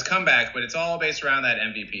awesome. He's got his comeback, but it's all based around that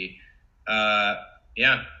MVP.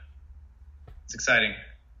 It's exciting.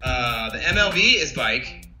 The MLB is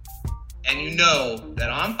bike, and you know that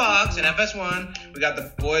on Fox and FS1 we got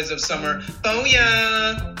the boys of summer. Oh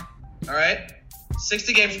yeah! All right,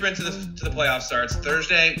 60-game sprint to the playoff starts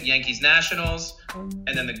Thursday. Yankees Nationals, and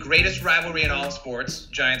then the greatest rivalry in all of sports: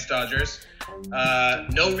 Giants Dodgers.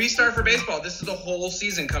 No restart for baseball. This is the whole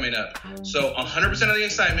season coming up. So 100% of the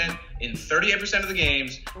excitement in 38% of the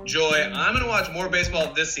games. Joy, I'm going to watch more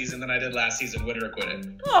baseball this season than I did last season, win it or quit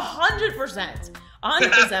it. 100%.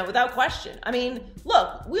 100% without question. I mean,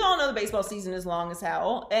 look, we all know the baseball season is long as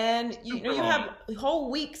hell. And you have whole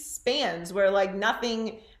week spans where like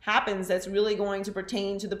nothing happens that's really going to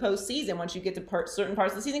pertain to the postseason once you get to certain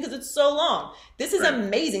parts of the season because it's so long. This is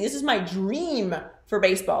amazing. This is my dream for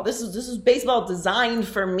baseball. This is baseball designed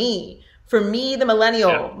for me. For me, the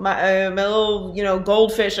millennial, my little,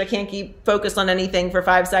 goldfish. I can't keep focused on anything for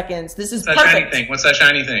 5 seconds. This is perfect. Shiny thing? What's that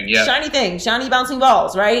shiny thing? Yeah, shiny thing, shiny bouncing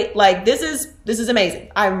balls, right? Like this is amazing.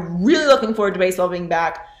 I'm really looking forward to baseball being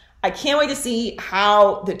back. I can't wait to see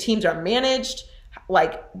how the teams are managed.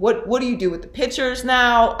 Like, what do you do with the pitchers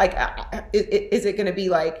now? Like, is it going to be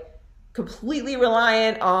like completely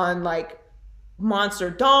reliant on like monster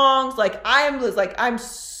dongs? Like, I'm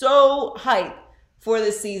so hyped for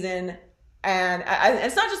this season. And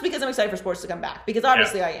it's not just because I'm excited for sports to come back, because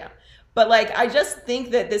obviously I am. But like, I just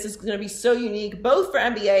think that this is going to be so unique, both for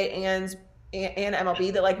NBA and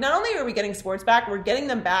MLB, that like, not only are we getting sports back, we're getting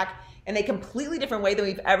them back in a completely different way than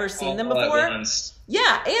we've ever seen them before.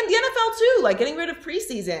 Yeah, and the NFL too. Like, getting rid of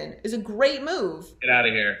preseason is a great move. Get out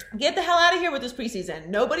of here. Get the hell out of here with this preseason.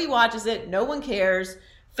 Nobody watches it. No one cares.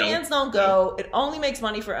 Fans don't go. It only makes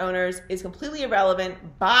money for owners. It's completely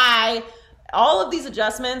irrelevant. Bye. All of these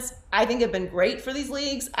adjustments, I think, have been great for these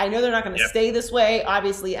leagues. I know they're not going to stay this way.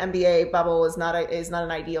 Obviously, NBA bubble is not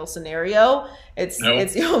an ideal scenario. It's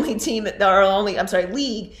the only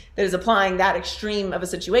league that is applying that extreme of a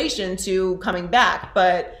situation to coming back.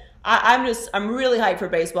 But I'm really hyped for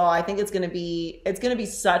baseball. I think it's going to be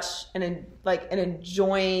such an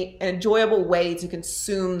enjoyable way to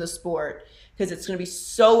consume the sport, because it's going to be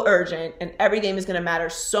so urgent and every game is going to matter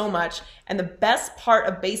so much. And the best part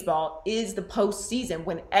of baseball is the postseason,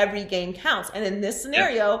 when every game counts. And in this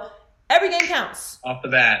scenario, every game counts. Off the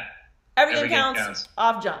bat. Every game counts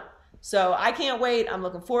off jump. So I can't wait. I'm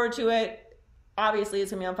looking forward to it. Obviously,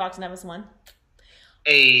 it's going to be on Fox and FS1.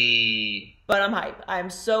 But I'm hyped.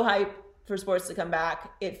 I'm so hyped for sports to come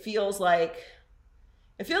back. It feels like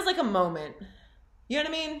a moment. You know what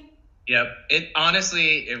I mean? Yep. It's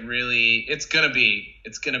gonna be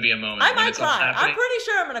a moment. I might cry. I'm pretty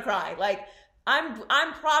sure I'm gonna cry. Like,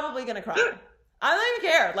 I'm probably gonna cry. I don't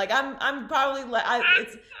even care. Like, I'm probably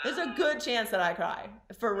there's a good chance that I cry,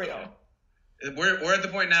 for real. We're at the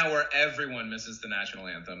point now where everyone misses the national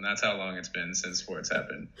anthem. That's how long it's been since sports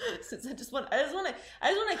happened. I just want to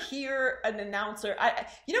hear an announcer.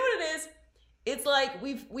 You know what it is? It's like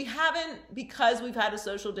we haven't, because we've had a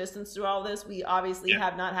social distance through all this, we obviously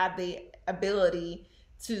have not had the ability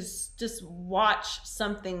to just watch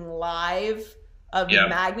something live of the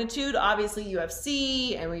magnitude. Obviously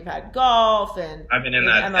UFC, and we've had golf, and I've been in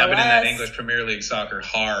that English Premier League soccer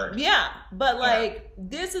hard. Yeah, but like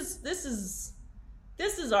this is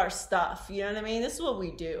our stuff. You know what I mean? This is what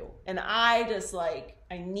we do, and I just like,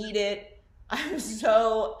 I need it. I'm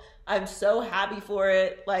so happy for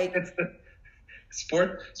it. Like,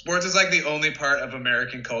 Sports is like the only part of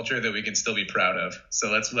American culture that we can still be proud of.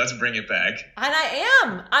 So let's bring it back.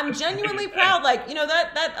 And I'm genuinely proud. Like, you know,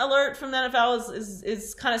 that alert from the NFL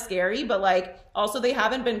is kind of scary, but like, also they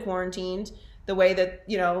haven't been quarantined the way that,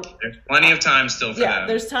 you know, there's plenty of time still for them. Yeah,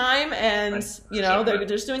 there's time, and you know, they're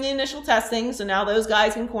just doing the initial testing, so now those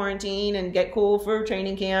guys can quarantine and get cool for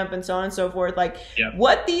training camp and so on and so forth. Like,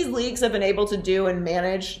 what these leagues have been able to do and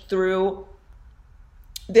manage through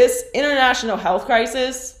this international health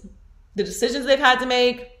crisis, the decisions they've had to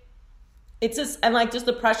make, it's just, and like, just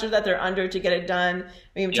the pressure that they're under to get it done. I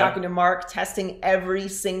mean, I'm talking to Mark, testing every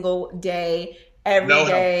single day, every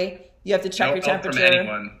day. You have to check your temperature. From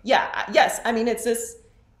anyone. Yeah. Yes. I mean, it's just,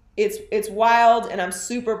 it's wild, and I'm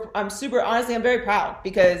super, honestly, I'm very proud,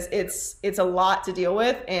 because it's a lot to deal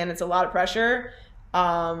with, and it's a lot of pressure.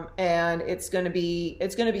 And it's going to be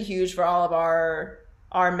huge for all of our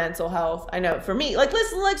mental health. I know for me, like,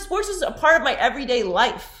 listen, like, sports is a part of my everyday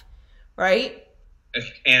life, right?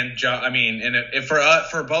 And I mean, and if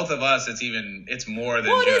for both of us, it's more than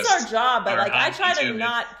it is our job, but like, I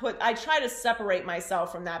try to separate myself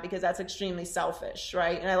from that, because that's extremely selfish,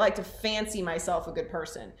 right? And I like to fancy myself a good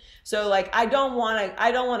person. So like, I don't want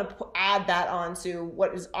to add that onto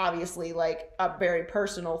what is obviously like a very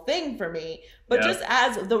personal thing for me, but just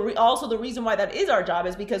as also the reason why that is our job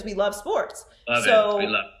is because we love sports.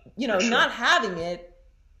 You know, not having it,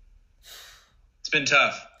 it's been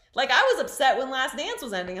tough. Like, I was upset when Last Dance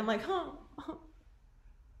was ending. I'm like, I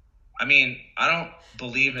mean, I don't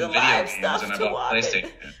believe in video games, and I bought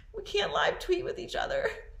PlayStation. We can't live tweet with each other.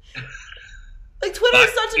 Like, Twitter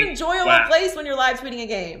is such an enjoyable place when you're live tweeting a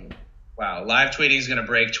game. Wow, live tweeting is going to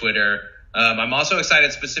break Twitter. I'm also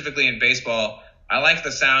excited specifically in baseball. I like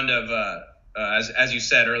the sound of, as you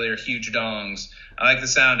said earlier, huge dongs. I like the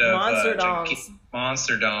sound of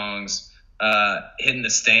monster dongs hitting the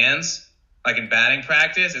stands. Like in batting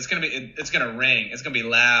practice, it's gonna ring. It's gonna be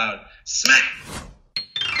loud. Smack.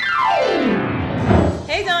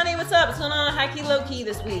 Hey Donnie, what's up? What's going on High Key Low Key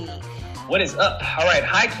this week? What is up? All right,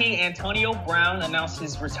 High Key Antonio Brown announced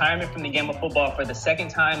his retirement from the game of football for the second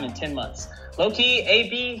time in 10 months. Low Key,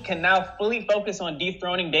 AB can now fully focus on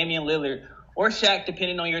dethroning Damian Lillard or Shaq,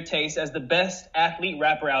 depending on your taste, as the best athlete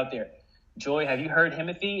rapper out there. Joy, have you heard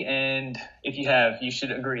Himothy? And if you have, you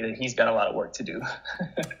should agree that he's got a lot of work to do.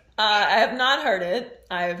 I have not heard it.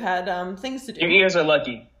 I've had things to do. Your ears are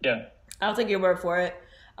lucky. Yeah. I'll take your word for it.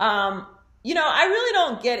 You know, I really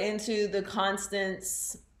don't get into the constant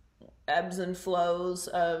ebbs and flows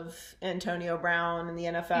of Antonio Brown in the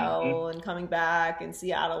NFL and coming back, and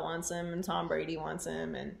Seattle wants him and Tom Brady wants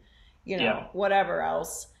him and, whatever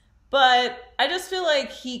else. But I just feel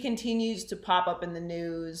like he continues to pop up in the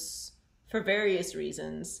news for various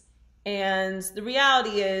reasons. And the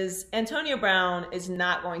reality is Antonio Brown is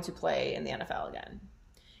not going to play in the NFL again.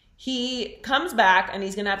 He comes back and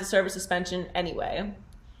he's going to have to serve a suspension anyway.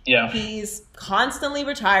 Yeah. He's constantly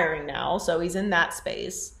retiring now, so he's in that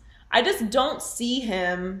space. I just don't see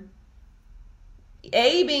him,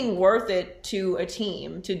 being worth it to a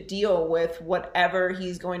team to deal with whatever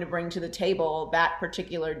he's going to bring to the table that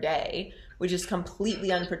particular day, which is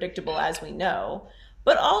completely unpredictable, as we know.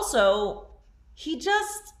 But also, it's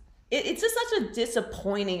just such a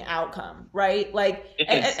disappointing outcome, right? Like,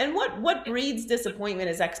 and what breeds disappointment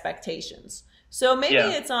is expectations. So maybe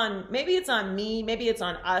it's on me, maybe it's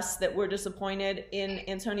on us that we're disappointed in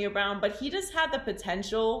Antonio Brown, but he just had the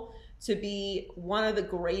potential to be one of the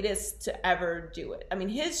greatest to ever do it. I mean,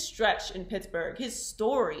 his stretch in Pittsburgh, his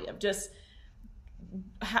story of just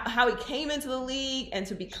how he came into the league and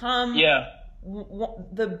to become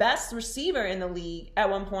the best receiver in the league at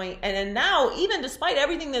one point, and then now, even despite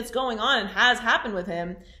everything that's going on and has happened with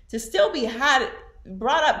him, to still be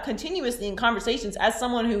brought up continuously in conversations as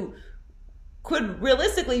someone who could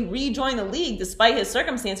realistically rejoin the league despite his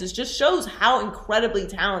circumstances just shows how incredibly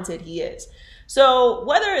talented he is. So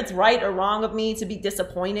whether it's right or wrong of me to be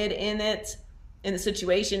disappointed in the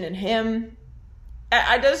situation and him,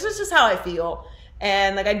 that's just how I feel.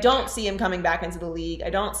 And like, I don't see him coming back into the league.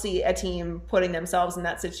 I don't see a team putting themselves in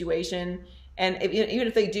that situation. And even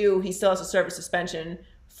if they do, he still has to serve a suspension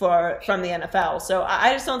from the NFL. So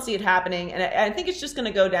I just don't see it happening. And I think it's just going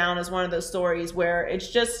to go down as one of those stories where it's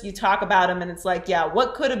just, you talk about him and it's like, yeah,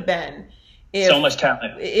 what could have been if so much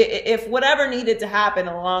talent, if whatever needed to happen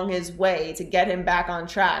along his way to get him back on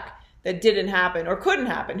track that didn't happen or couldn't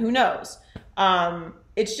happen, who knows?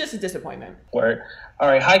 It's just a disappointment. Word. All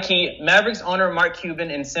right, high key. Mavericks owner Mark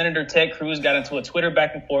Cuban and Senator Ted Cruz got into a Twitter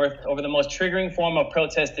back and forth over the most triggering form of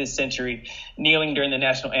protest this century, kneeling during the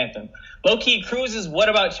national anthem. Low-key, Cruz's "What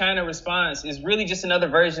About China" response is really just another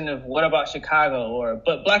version of "What About Chicago?"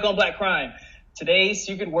 but black on black crime. Today's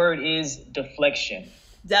secret word is deflection.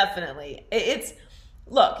 Definitely.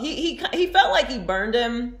 Look, he felt like he burned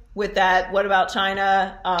him with that "What About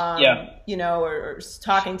China?" Or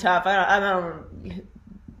talking tough. I don't.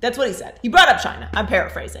 That's what he said. He brought up China. I'm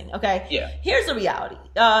paraphrasing, okay? Yeah. Here's the reality.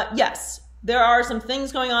 Yes, there are some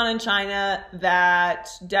things going on in China that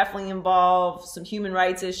definitely involve some human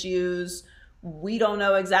rights issues. We don't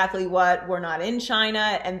know exactly what. We're not in China,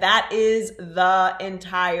 and that is the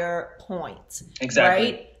entire point.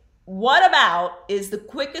 Exactly. Right? What about is the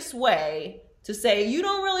quickest way to say you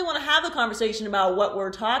don't really want to have the conversation about what we're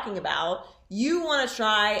talking about. You want to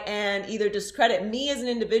try and either discredit me as an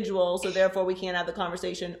individual, so therefore we can't have the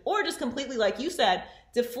conversation, or just completely, like you said,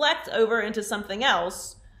 deflect over into something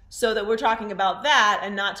else so that we're talking about that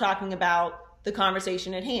and not talking about the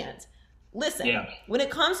conversation at hand. Listen, when it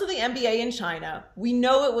comes to the NBA in China, we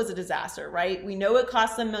know it was a disaster, right? We know it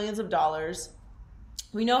cost them millions of dollars.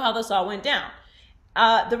 We know how this all went down.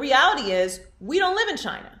 The reality is we don't live in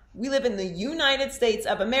China. We live in the United States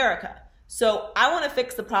of America. So I want to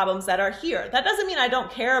fix the problems that are here. That doesn't mean I don't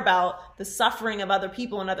care about the suffering of other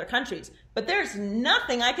people in other countries, but there's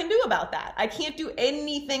nothing I can do about that. I can't do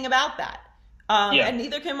anything about that. And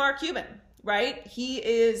neither can Mark Cuban, right? He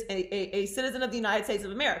is a citizen of the United States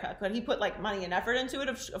of America. Could he put like money and effort into it?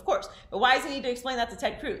 Of course. But why does he need to explain that to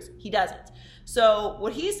Ted Cruz? He doesn't. So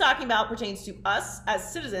what he's talking about pertains to us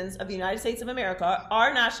as citizens of the United States of America,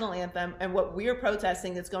 our national anthem, and what we're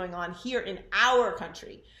protesting that's going on here in our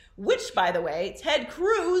country. Which, by the way, Ted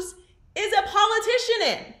Cruz is a politician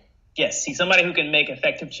in. Yes, he's somebody who can make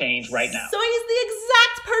effective change right now. So he's the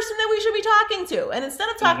exact person that we should be talking to. And instead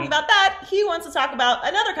of talking about that, he wants to talk about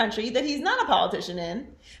another country that he's not a politician in,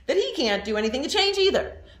 that he can't do anything to change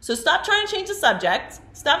either. So stop trying to change the subject.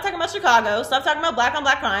 Stop talking about Chicago. Stop talking about black on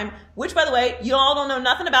black crime, which, by the way, you all don't know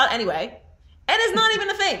nothing about anyway. And it's not even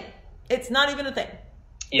a thing. It's not even a thing.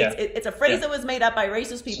 Yeah. It's a phrase that was made up by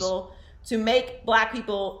racist people to make black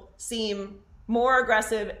people seem more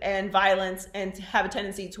aggressive and violent and to have a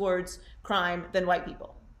tendency towards crime than white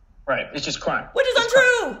people. Right. It's just crime. Which is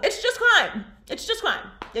untrue. It's just crime. It's just crime.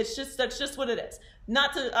 That's just what it is.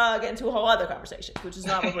 Not to get into a whole other conversation, which is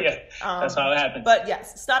not what we're doing. That's how it happens. But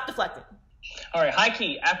yes, stop deflecting. All right, high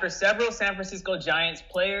key. After several San Francisco Giants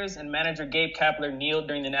players and manager Gabe Kapler kneeled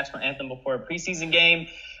during the national anthem before a preseason game,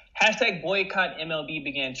 #boycott MLB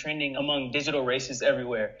began trending among digital racists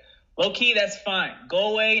everywhere. Low key, that's fine.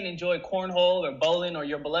 Go away and enjoy cornhole or bowling or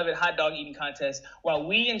your beloved hot dog eating contest while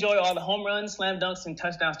we enjoy all the home runs, slam dunks, and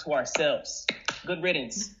touchdowns to ourselves. Good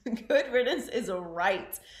riddance. Good riddance is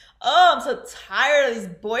right. Oh, I'm so tired of these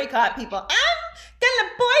boycott people. I'm gonna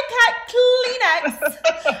boycott Kleenex.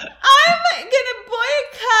 I'm gonna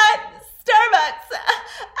boycott Starbucks.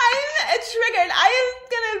 I'm triggered. I am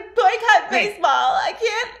gonna boycott baseball.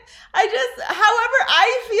 However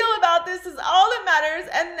I feel about this is all that matters.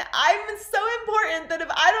 And I'm so important that if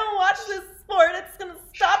I don't watch this sport, it's gonna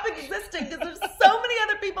stop existing because there's so many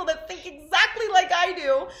other people that think exactly like I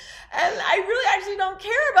do. And I really actually don't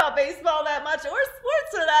care about baseball that much or sports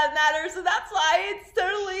for that matter. So that's why it's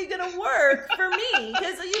totally going to work for me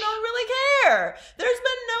because you don't really care. There's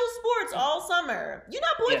been no sports all summer. You're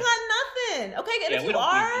not boycotting nothing. Okay. And if you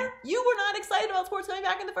are, you were not excited about sports coming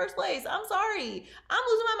back in the first place. I'm sorry. I'm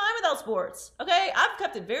losing my mind without sports. Okay. I've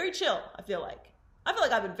kept it very chill. I feel like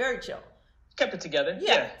I've been very chill. Kept it together.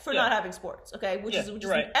 For not having sports. Okay. Which is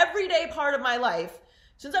right. An everyday part of my life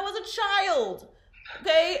since I was a child.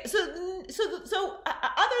 Okay, so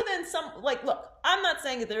other than look, I'm not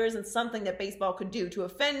saying that there isn't something that baseball could do to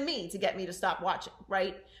offend me to get me to stop watching,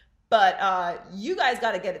 right? But you guys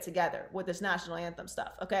got to get it together with this national anthem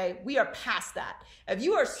stuff, okay? We are past that. If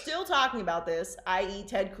you are still talking about this, i.e.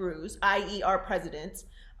 Ted Cruz, i.e. our president,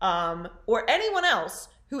 or anyone else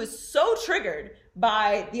who is so triggered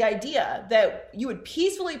by the idea that you would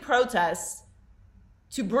peacefully protest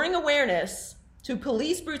to bring awareness to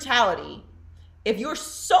police brutality, if you're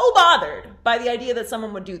so bothered by the idea that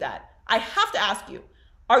someone would do that, I have to ask you,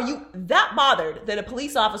 are you that bothered that a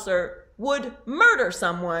police officer would murder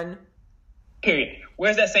someone? Period.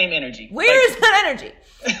 Where's that same energy? Where is that energy?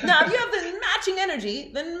 Now, if you have the matching energy,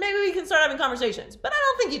 then maybe we can start having conversations. But I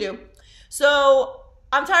don't think you do. So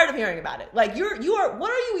I'm tired of hearing about it. Like, what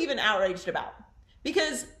are you even outraged about?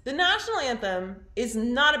 Because the national anthem is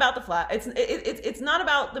not about the flag. It's not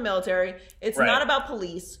about the military. It's not about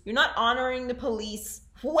police. You're not honoring the police.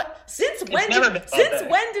 What? Since when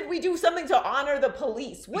did we do something to honor the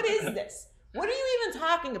police? What is this? What are you even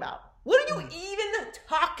talking about? What are you even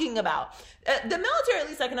talking about? The military, at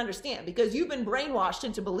least I can understand, because you've been brainwashed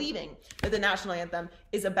into believing that the national anthem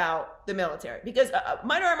is about the military. Because,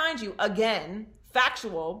 might I remind you, again,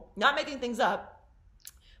 factual, not making things up,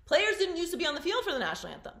 players didn't used to be on the field for the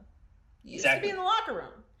national anthem. You used to be in the locker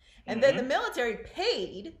room. And then the military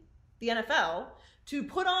paid the NFL to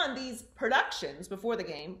put on these productions before the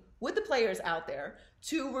game with the players out there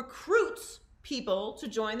to recruit people to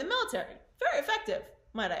join the military. Very effective,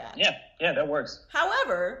 might I add. Yeah, that works.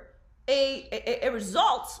 However, a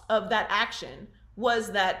result of that action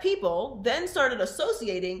was that people then started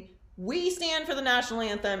associating, we stand for the national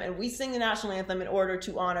anthem and we sing the national anthem in order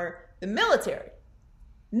to honor the military.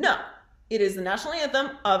 No, it is the national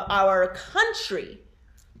anthem of our country,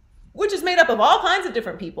 which is made up of all kinds of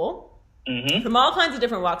different people from all kinds of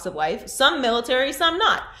different walks of life, some military, some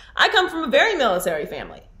not. I come from a very military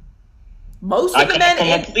family. Most of the men from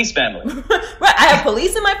a police family. Right, I have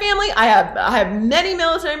police in my family. I have many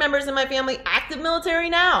military members in my family, active military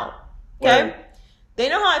now. Okay? Word. They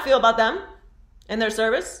know how I feel about them and their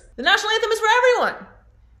service. The national anthem is for everyone.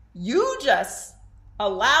 You just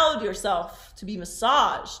allowed yourself to be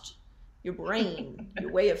massaged, your brain,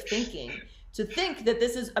 your way of thinking, to think that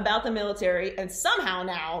this is about the military and somehow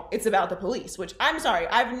now it's about the police, which I'm sorry,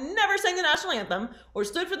 I've never sang the national anthem or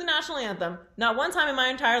stood for the national anthem, not one time in my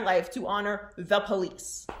entire life, to honor the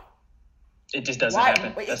police. It just doesn't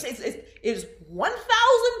happen. It is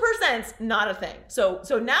 1,000% not a thing. So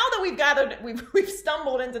now that we've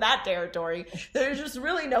stumbled into that territory, there's just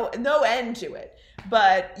really no end to it.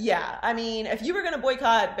 But yeah, I mean, if you were going to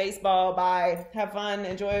boycott baseball, have fun,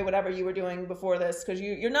 enjoy whatever you were doing before this, because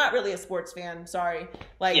you're not really a sports fan. Sorry,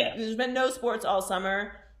 there's been no sports all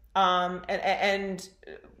summer, and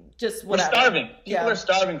just whatever. We're starving. People are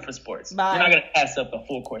starving for sports. Bye. You're not going to pass up a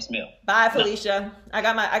full course meal. Bye, Felicia. No. I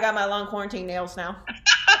got my long quarantine nails now.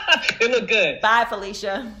 They look good. Bye,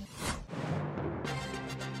 Felicia.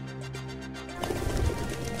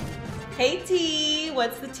 Hey T,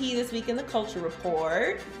 what's the tea this week in the Culture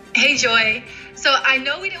Report? Hey Joy. So I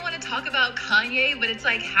know we didn't want to talk about Kanye, but it's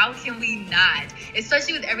like, how can we not?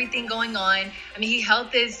 Especially with everything going on. I mean, he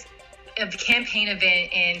held this campaign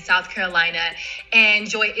event in South Carolina, and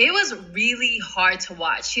Joy, it was really hard to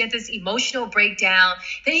watch. He had this emotional breakdown.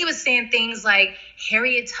 Then he was saying things like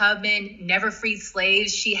Harriet Tubman never freed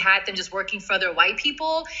slaves. She had them just working for other white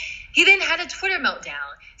people. He then had a Twitter meltdown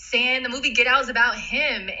saying the movie Get Out is about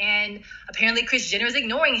him, and apparently Kris Jenner is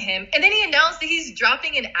ignoring him. And then he announced that he's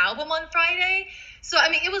dropping an album on Friday. So, I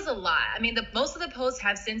mean, it was a lot. I mean, most of the posts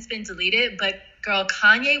have since been deleted, but girl,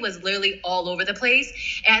 Kanye was literally all over the place.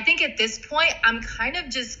 And I think at this point, I'm kind of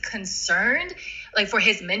just concerned, like, for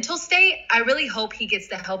his mental state. I really hope he gets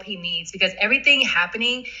the help he needs, because everything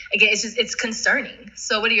happening, again, it's concerning.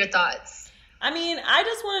 So what are your thoughts? I mean, I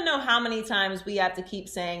just want to know how many times we have to keep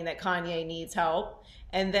saying that Kanye needs help.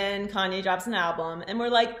 And then Kanye drops an album and we're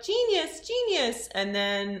like, genius, genius. And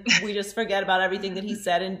then we just forget about everything that he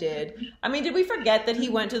said and did. I mean, did we forget that he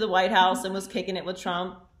went to the White House and was kicking it with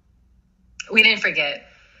Trump? We didn't forget.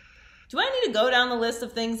 Do I need to go down the list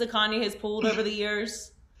of things that Kanye has pulled over the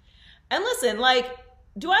years? And listen, like,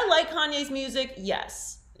 do I like Kanye's music?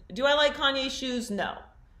 Yes. Do I like Kanye's shoes? No.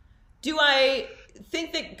 Do I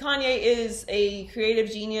think that Kanye is a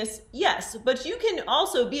creative genius? Yes. But you can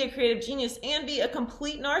also be a creative genius and be a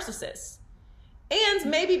complete narcissist and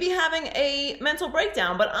maybe be having a mental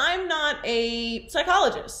breakdown. But I'm not a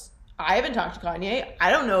psychologist. I haven't talked to Kanye. I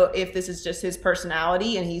don't know if this is just his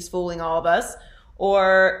personality and he's fooling all of us,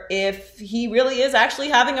 or if he really is actually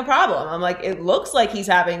having a problem. I'm like, it looks like he's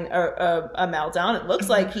having a meltdown. It looks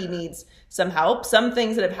like he needs some help. Some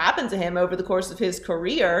things that have happened to him over the course of his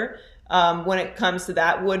career, when it comes to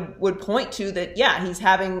that, would point to that. Yeah, he's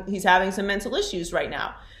having some mental issues right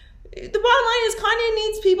now. The bottom line is Kanye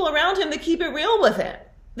needs people around him to keep it real with him,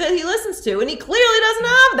 that he listens to, and he clearly doesn't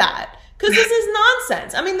have that, because this is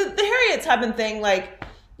nonsense. I mean, the Harriet Tubman thing, like,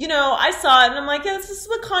 you know, I saw it and I'm like, yeah, this is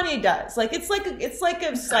what Kanye does. Like, it's like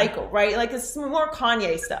a cycle, right? Like, it's more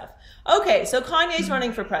Kanye stuff. Okay, so Kanye's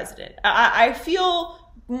running for president. I feel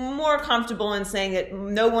more comfortable in saying that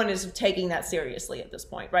no one is taking that seriously at this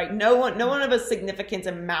point, right? No one of a significant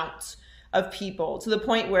amount of people, to the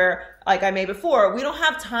point where, like I made before, we don't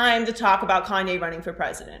have time to talk about Kanye running for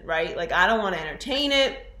president, right? Like, I don't want to entertain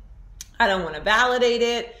it. I don't want to validate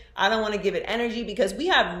it. I don't want to give it energy, because we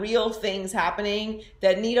have real things happening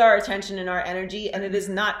that need our attention and our energy. And it is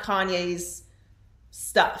not Kanye's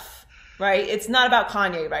stuff, right? It's not about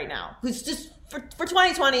Kanye right now. It's just for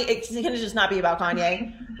 2020, it can just not be about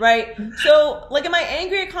Kanye, right? So, like, am I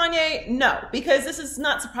angry at Kanye? No, because this is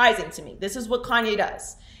not surprising to me. This is what Kanye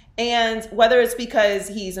does. And whether it's because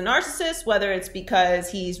he's a narcissist, whether it's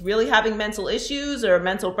because he's really having mental issues or a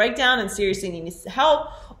mental breakdown and seriously needs help,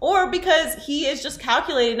 or because he is just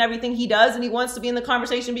calculating everything he does and he wants to be in the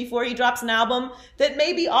conversation before he drops an album that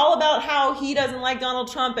may be all about how he doesn't like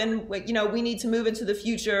Donald Trump and, you know, we need to move into the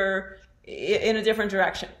future in a different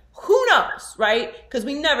direction. Who knows, right? Because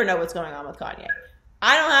we never know what's going on with Kanye.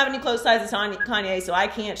 I don't have any close ties to Kanye, so I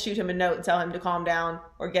can't shoot him a note and tell him to calm down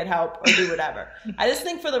or get help or do whatever. I just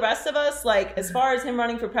think for the rest of us, like, as far as him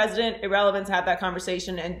running for president, irrelevant to have that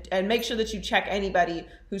conversation, and make sure that you check anybody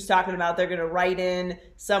who's talking about they're going to write in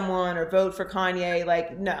someone or vote for Kanye.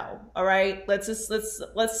 Like, no. All right. Let's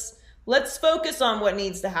focus on what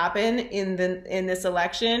needs to happen in this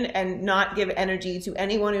election, and not give energy to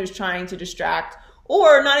anyone who's trying to distract,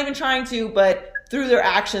 or not even trying to, but through their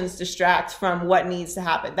actions distract from what needs to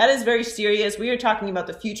happen. That is very serious. We are talking about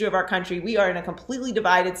the future of our country. We are in a completely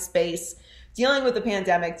divided space, dealing with the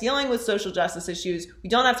pandemic, dealing with social justice issues. We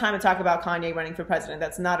don't have time to talk about Kanye running for president.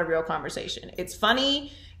 That's not a real conversation. It's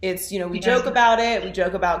funny. It's, you know, we joke about it. We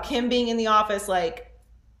joke about Kim being in the office. Like,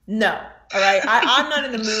 no. All right. I'm not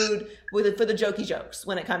in the mood for the jokey jokes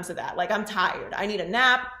when it comes to that. Like, I'm tired. I need a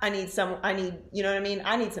nap. I need, you know what I mean?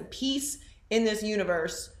 I need some peace in this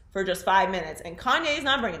universe for just 5 minutes, and Kanye is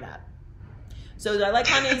not bringing that. So do I like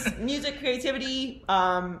Kanye's music, creativity,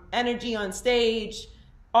 energy on stage,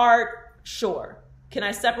 art? Sure. Can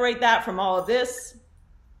I separate that from all of this?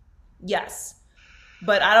 Yes.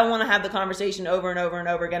 But I don't want to have the conversation over and over and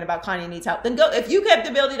over again about Kanye needs help. Then go, if you have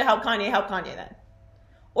the ability to help Kanye then.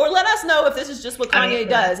 Or let us know if this is just what Kanye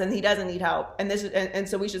does and he doesn't need help, and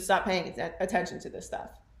so we should stop paying attention to this stuff.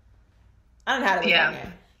 I don't have it with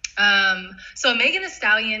Kanye. So Megan Thee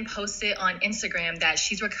Stallion posted on Instagram that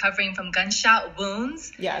she's recovering from gunshot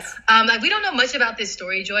wounds. Yes. Like, we don't know much about this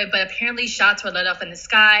story, Joy, but apparently shots were let off in the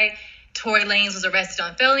sky. Tory Lanez was arrested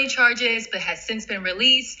on felony charges, but has since been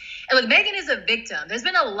released. And look, Megan is a victim. There's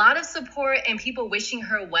been a lot of support and people wishing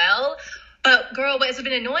her well. But girl, what has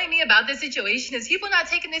been annoying me about this situation is people not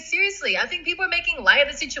taking this seriously. I think people are making light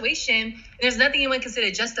of the situation, and there's nothing anyone can say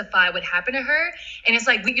to justify what happened to her. And it's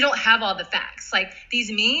like, you don't have all the facts. Like, these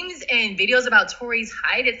memes and videos about Tory's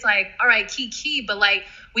height, it's like, all right, key, but like,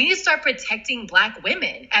 we need to start protecting Black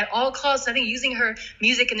women at all costs. I think using her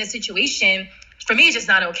music in this situation, for me, it's just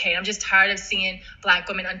not okay. I'm just tired of seeing Black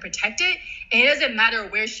women unprotected. And it doesn't matter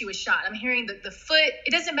where she was shot. I'm hearing the foot.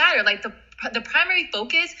 It doesn't matter. Like, the primary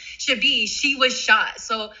focus should be she was shot.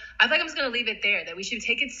 So I feel like I'm just going to leave it there, that we should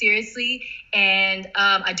take it seriously. And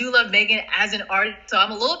I do love Megan as an artist, so I'm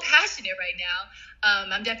a little passionate right now.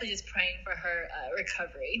 I'm definitely just praying for her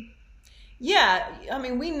recovery. Yeah, I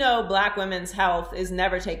mean, we know Black women's health is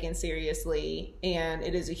never taken seriously, and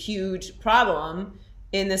it is a huge problem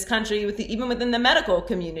in this country, even within the medical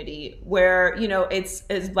community, where, you know, it's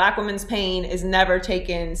Black women's pain is never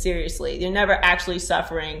taken seriously. You're never actually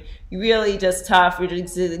suffering. You're really just tough. You're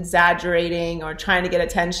just exaggerating or trying to get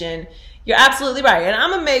attention. You're absolutely right. And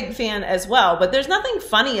I'm a Meg fan as well, but there's nothing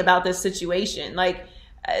funny about this situation. Like,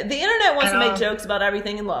 the internet wants to make jokes about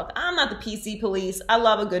everything. And look, I'm not the PC police. I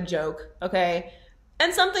love a good joke, okay?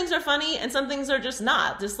 And some things are funny and some things are just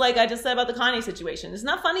not. Just like I just said about the Kanye situation. It's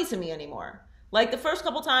not funny to me anymore. Like, the first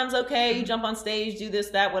couple times, okay, you jump on stage, do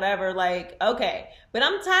this, that, whatever, like, okay. But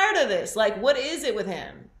I'm tired of this. Like, what is it with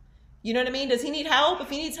him? You know what I mean? Does he need help? If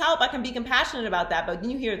he needs help, I can be compassionate about that. But then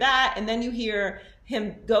you hear that, and then you hear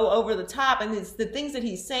him go over the top, and it's the things that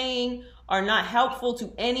he's saying are not helpful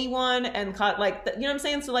to anyone, and like, you know what I'm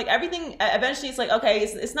saying? So like everything, eventually it's like, okay,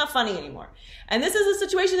 it's not funny anymore. And this is a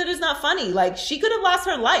situation that is not funny. Like, she could have lost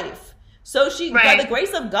her life. So by the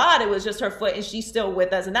grace of God, it was just her foot, and she's still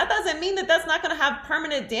with us. And that doesn't mean that that's not going to have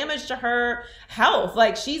permanent damage to her health.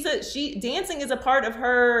 Like, dancing is a part of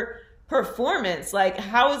her performance. Like,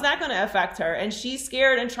 how is that going to affect her? And she's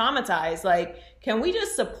scared and traumatized. Like, can we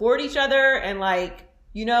just support each other and, like,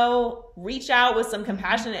 you know, reach out with some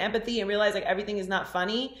compassion and empathy and realize, like, everything is not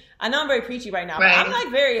funny? I know I'm very preachy right now, but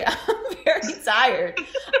I'm very tired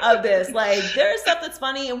of this. Like, there's stuff that's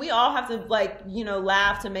funny, and we all have to, like, you know,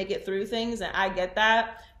 laugh to make it through things. And I get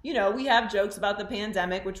that. You know, we have jokes about the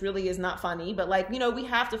pandemic, which really is not funny, but, like, you know, we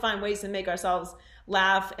have to find ways to make ourselves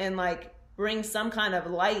laugh and, like, bring some kind of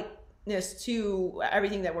lightness to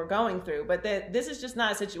everything that we're going through. But this is just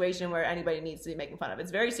not a situation where anybody needs to be making fun of.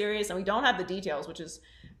 It's very serious, and we don't have the details, which is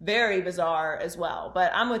very bizarre as well.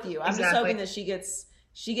 But I'm with you. I'm just hoping that she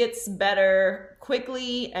gets better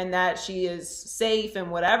quickly, and that she is safe, and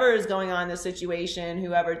whatever is going on in this situation,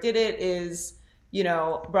 whoever did it is, you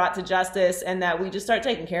know, brought to justice, and that we just start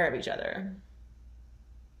taking care of each other.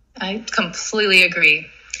 I completely agree.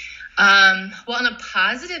 Well, on a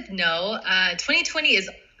positive note, 2020 is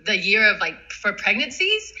the year of, like, for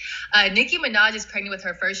pregnancies. Nicki Minaj is pregnant with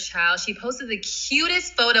her first child. She posted the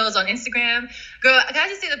cutest photos on Instagram. Girl, can I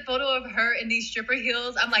just say the photo of her in these stripper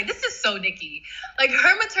heels? I'm like, this is so Nicki. Like,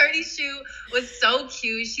 her maternity shoot was so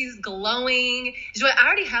cute. She's glowing. Joy, I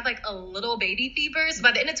already have, like, a little baby fever. So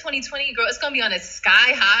by the end of 2020, girl, it's going to be on a sky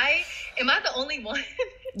high. Am I the only one?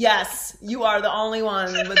 Yes, you are the only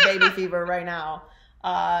one with baby fever right now.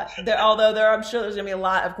 Although I'm sure there's gonna be a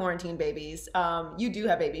lot of quarantine babies. You do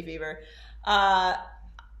have baby fever.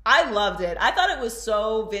 I loved it. I thought it was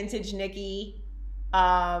so vintage Nicki.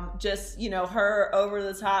 Just, you know, her over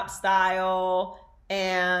the top style,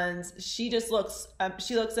 and she just looks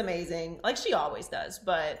amazing, like she always does.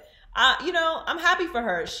 But you know, I'm happy for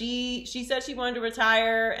her. She said she wanted to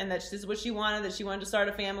retire, and that this is what she wanted. That she wanted to start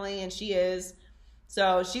a family, and she is.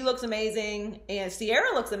 So she looks amazing, and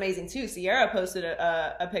Ciara looks amazing too. Ciara posted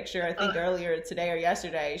a picture, I think earlier today or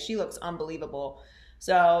yesterday. She looks unbelievable.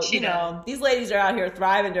 So, you know, these ladies are out here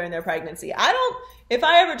thriving during their pregnancy. If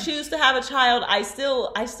I ever choose to have a child, I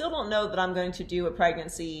still don't know that I'm going to do a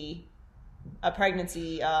pregnancy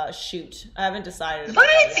shoot. I haven't decided.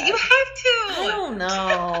 What? You have to. I don't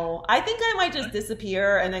know. I think I might just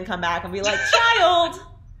disappear and then come back and be like, child,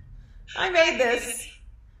 I made this.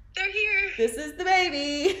 They're here. This is the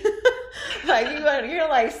baby. Like, you're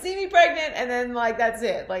like, see me pregnant, and then, like, that's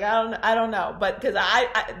it. Like, I don't know, but because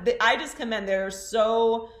I just commend. They're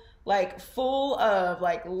so, like, full of,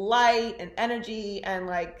 like, light and energy, and,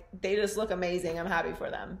 like, they just look amazing. I'm happy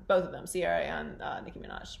for them, both of them, Ciara and Nicki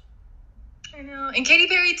Minaj. I know, and Katy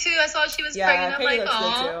Perry too. I saw she was pregnant. I'm Katy like, looks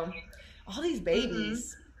oh, good too. All these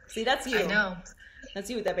babies. Mm-hmm. See, that's you. I know. That's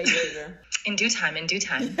you with that baby fever. In due time.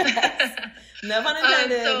 No pun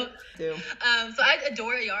intended. So I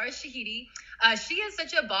adore Yara Shahidi. She is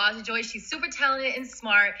such a boss, Joy. She's super talented and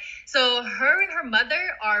smart. So her and her mother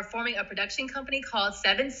are forming a production company called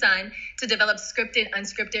Seven Sun to develop scripted,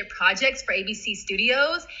 unscripted projects for ABC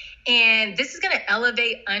Studios. And this is going to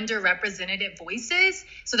elevate underrepresented voices.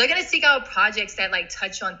 So they're going to seek out projects that, like,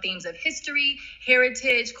 touch on themes of history,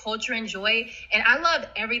 heritage, culture, and joy. And I love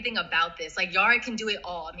everything about this. Like, Yara can do it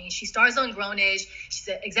all. I mean, she stars on Grownish. She's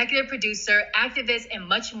an executive producer, activist, and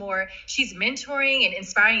much more. She's mentoring and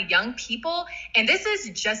inspiring young people. And this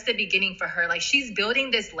is just the beginning for her. Like, she's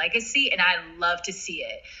building this legacy, and I love to see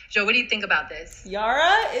it. Joe, what do you think about this?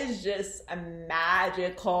 Yara is just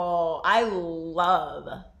magical. I love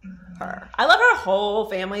her. I love her whole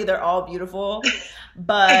family. They're all beautiful.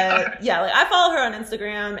 But yeah, like, I follow her on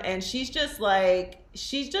Instagram, and she's just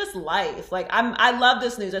life. Like, I love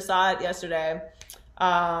this news. I saw it yesterday.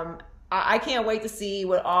 I can't wait to see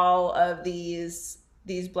what all of these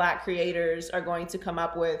Black creators are going to come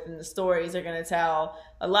up with and the stories they're going to tell.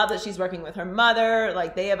 I love that she's working with her mother.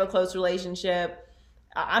 Like, they have a close relationship.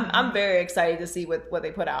 I'm very excited to see what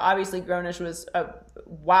they put out. Obviously, Grownish was a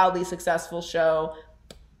wildly successful show.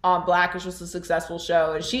 Blackish was a successful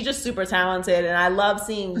show. And she's just super talented. And I love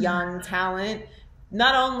seeing young talent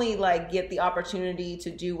not only like get the opportunity to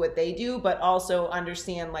do what they do, but also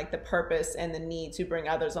understand like the purpose and the need to bring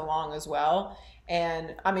others along as well.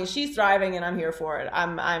 And I mean, she's thriving and I'm here for it.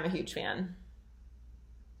 I'm a huge fan.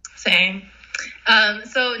 Same.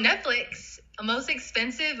 So Netflix, most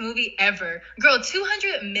expensive movie ever. Girl,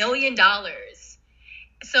 $200 million.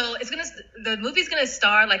 So the movie's gonna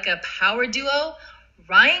star like a power duo,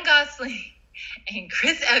 Ryan Gosling and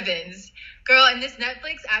Chris Evans. Girl, and this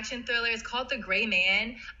Netflix action thriller is called The Gray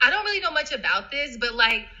Man. I don't really know much about this, but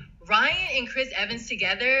like Ryan and Chris Evans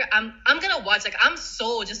together, I'm gonna watch. Like, I'm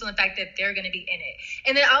sold just on the fact that they're gonna be in it.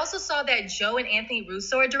 And then I also saw that Joe and Anthony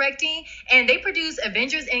Russo are directing, and they produced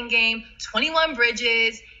Avengers Endgame, 21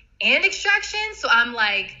 Bridges, and Extraction. So I'm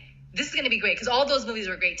like, this is gonna be great because all those movies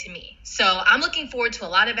were great to me. So I'm looking forward to a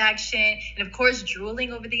lot of action and of course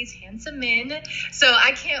drooling over these handsome men. So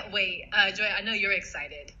I can't wait. Joy, I know you're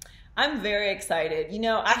excited. I'm very excited. You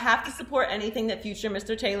know, I have to support anything that future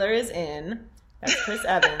Mr. Taylor is in. That's Chris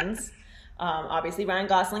Evans. Obviously, Ryan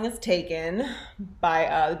Gosling is Taken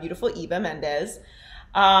by the beautiful Eva Mendes.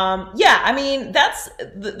 Yeah, I mean, that's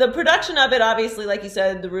the production of it, obviously, like you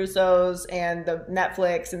said, the Russos and the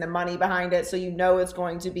Netflix and the money behind it. So you know it's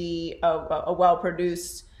going to be a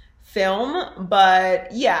well-produced film.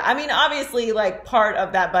 But yeah, I mean, obviously, like part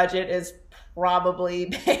of that budget is probably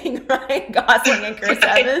paying Ryan Gosling and Chris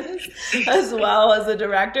Evans as well as the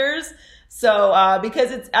directors. So,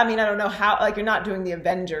 because it's, I mean, I don't know how, like, you're not doing the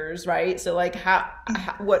Avengers, right? So, like,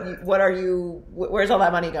 what are you, where's all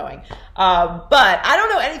that money going? But I don't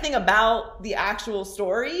know anything about the actual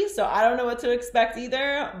story, so I don't know what to expect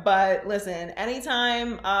either. But listen,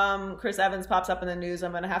 anytime Chris Evans pops up in the news,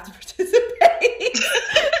 I'm going to have to participate.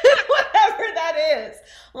 Whatever that is.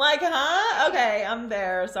 Like, huh? Okay, I'm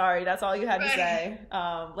there. Sorry, that's all you had to say.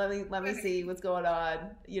 Let me see what's going on.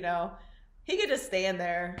 You know, he could just stand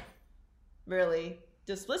there. Really,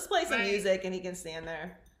 just let's play some music and he can stand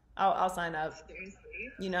there. I'll sign up. Seriously?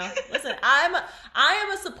 You know, listen, I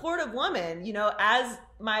am a supportive woman. You know, as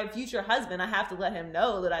my future husband, I have to let him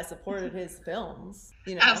know that I supported his films.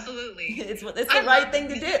 You know, absolutely, it's the right thing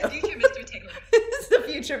to do. Future Mr. Taylor. It's the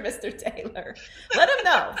future Mr. Taylor. Let him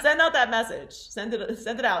know. Send out that message. Send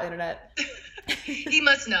it out, internet. He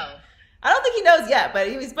must know. I don't think he knows yet, but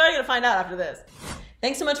he's probably gonna find out after this.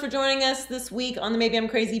 Thanks so much for joining us this week on the Maybe I'm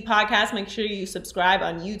Crazy podcast. Make sure you subscribe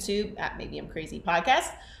on YouTube at Maybe I'm Crazy Podcast.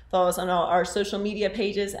 Follow us on all our social media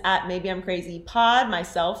pages at Maybe I'm Crazy Pod.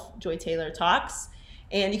 Myself, Joy Taylor Talks.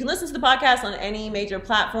 And you can listen to the podcast on any major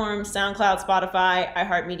platform, SoundCloud, Spotify,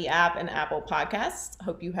 iHeartMedia app, and Apple Podcasts.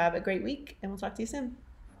 Hope you have a great week, and we'll talk to you soon.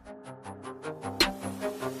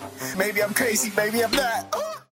 Maybe I'm crazy, maybe I'm not.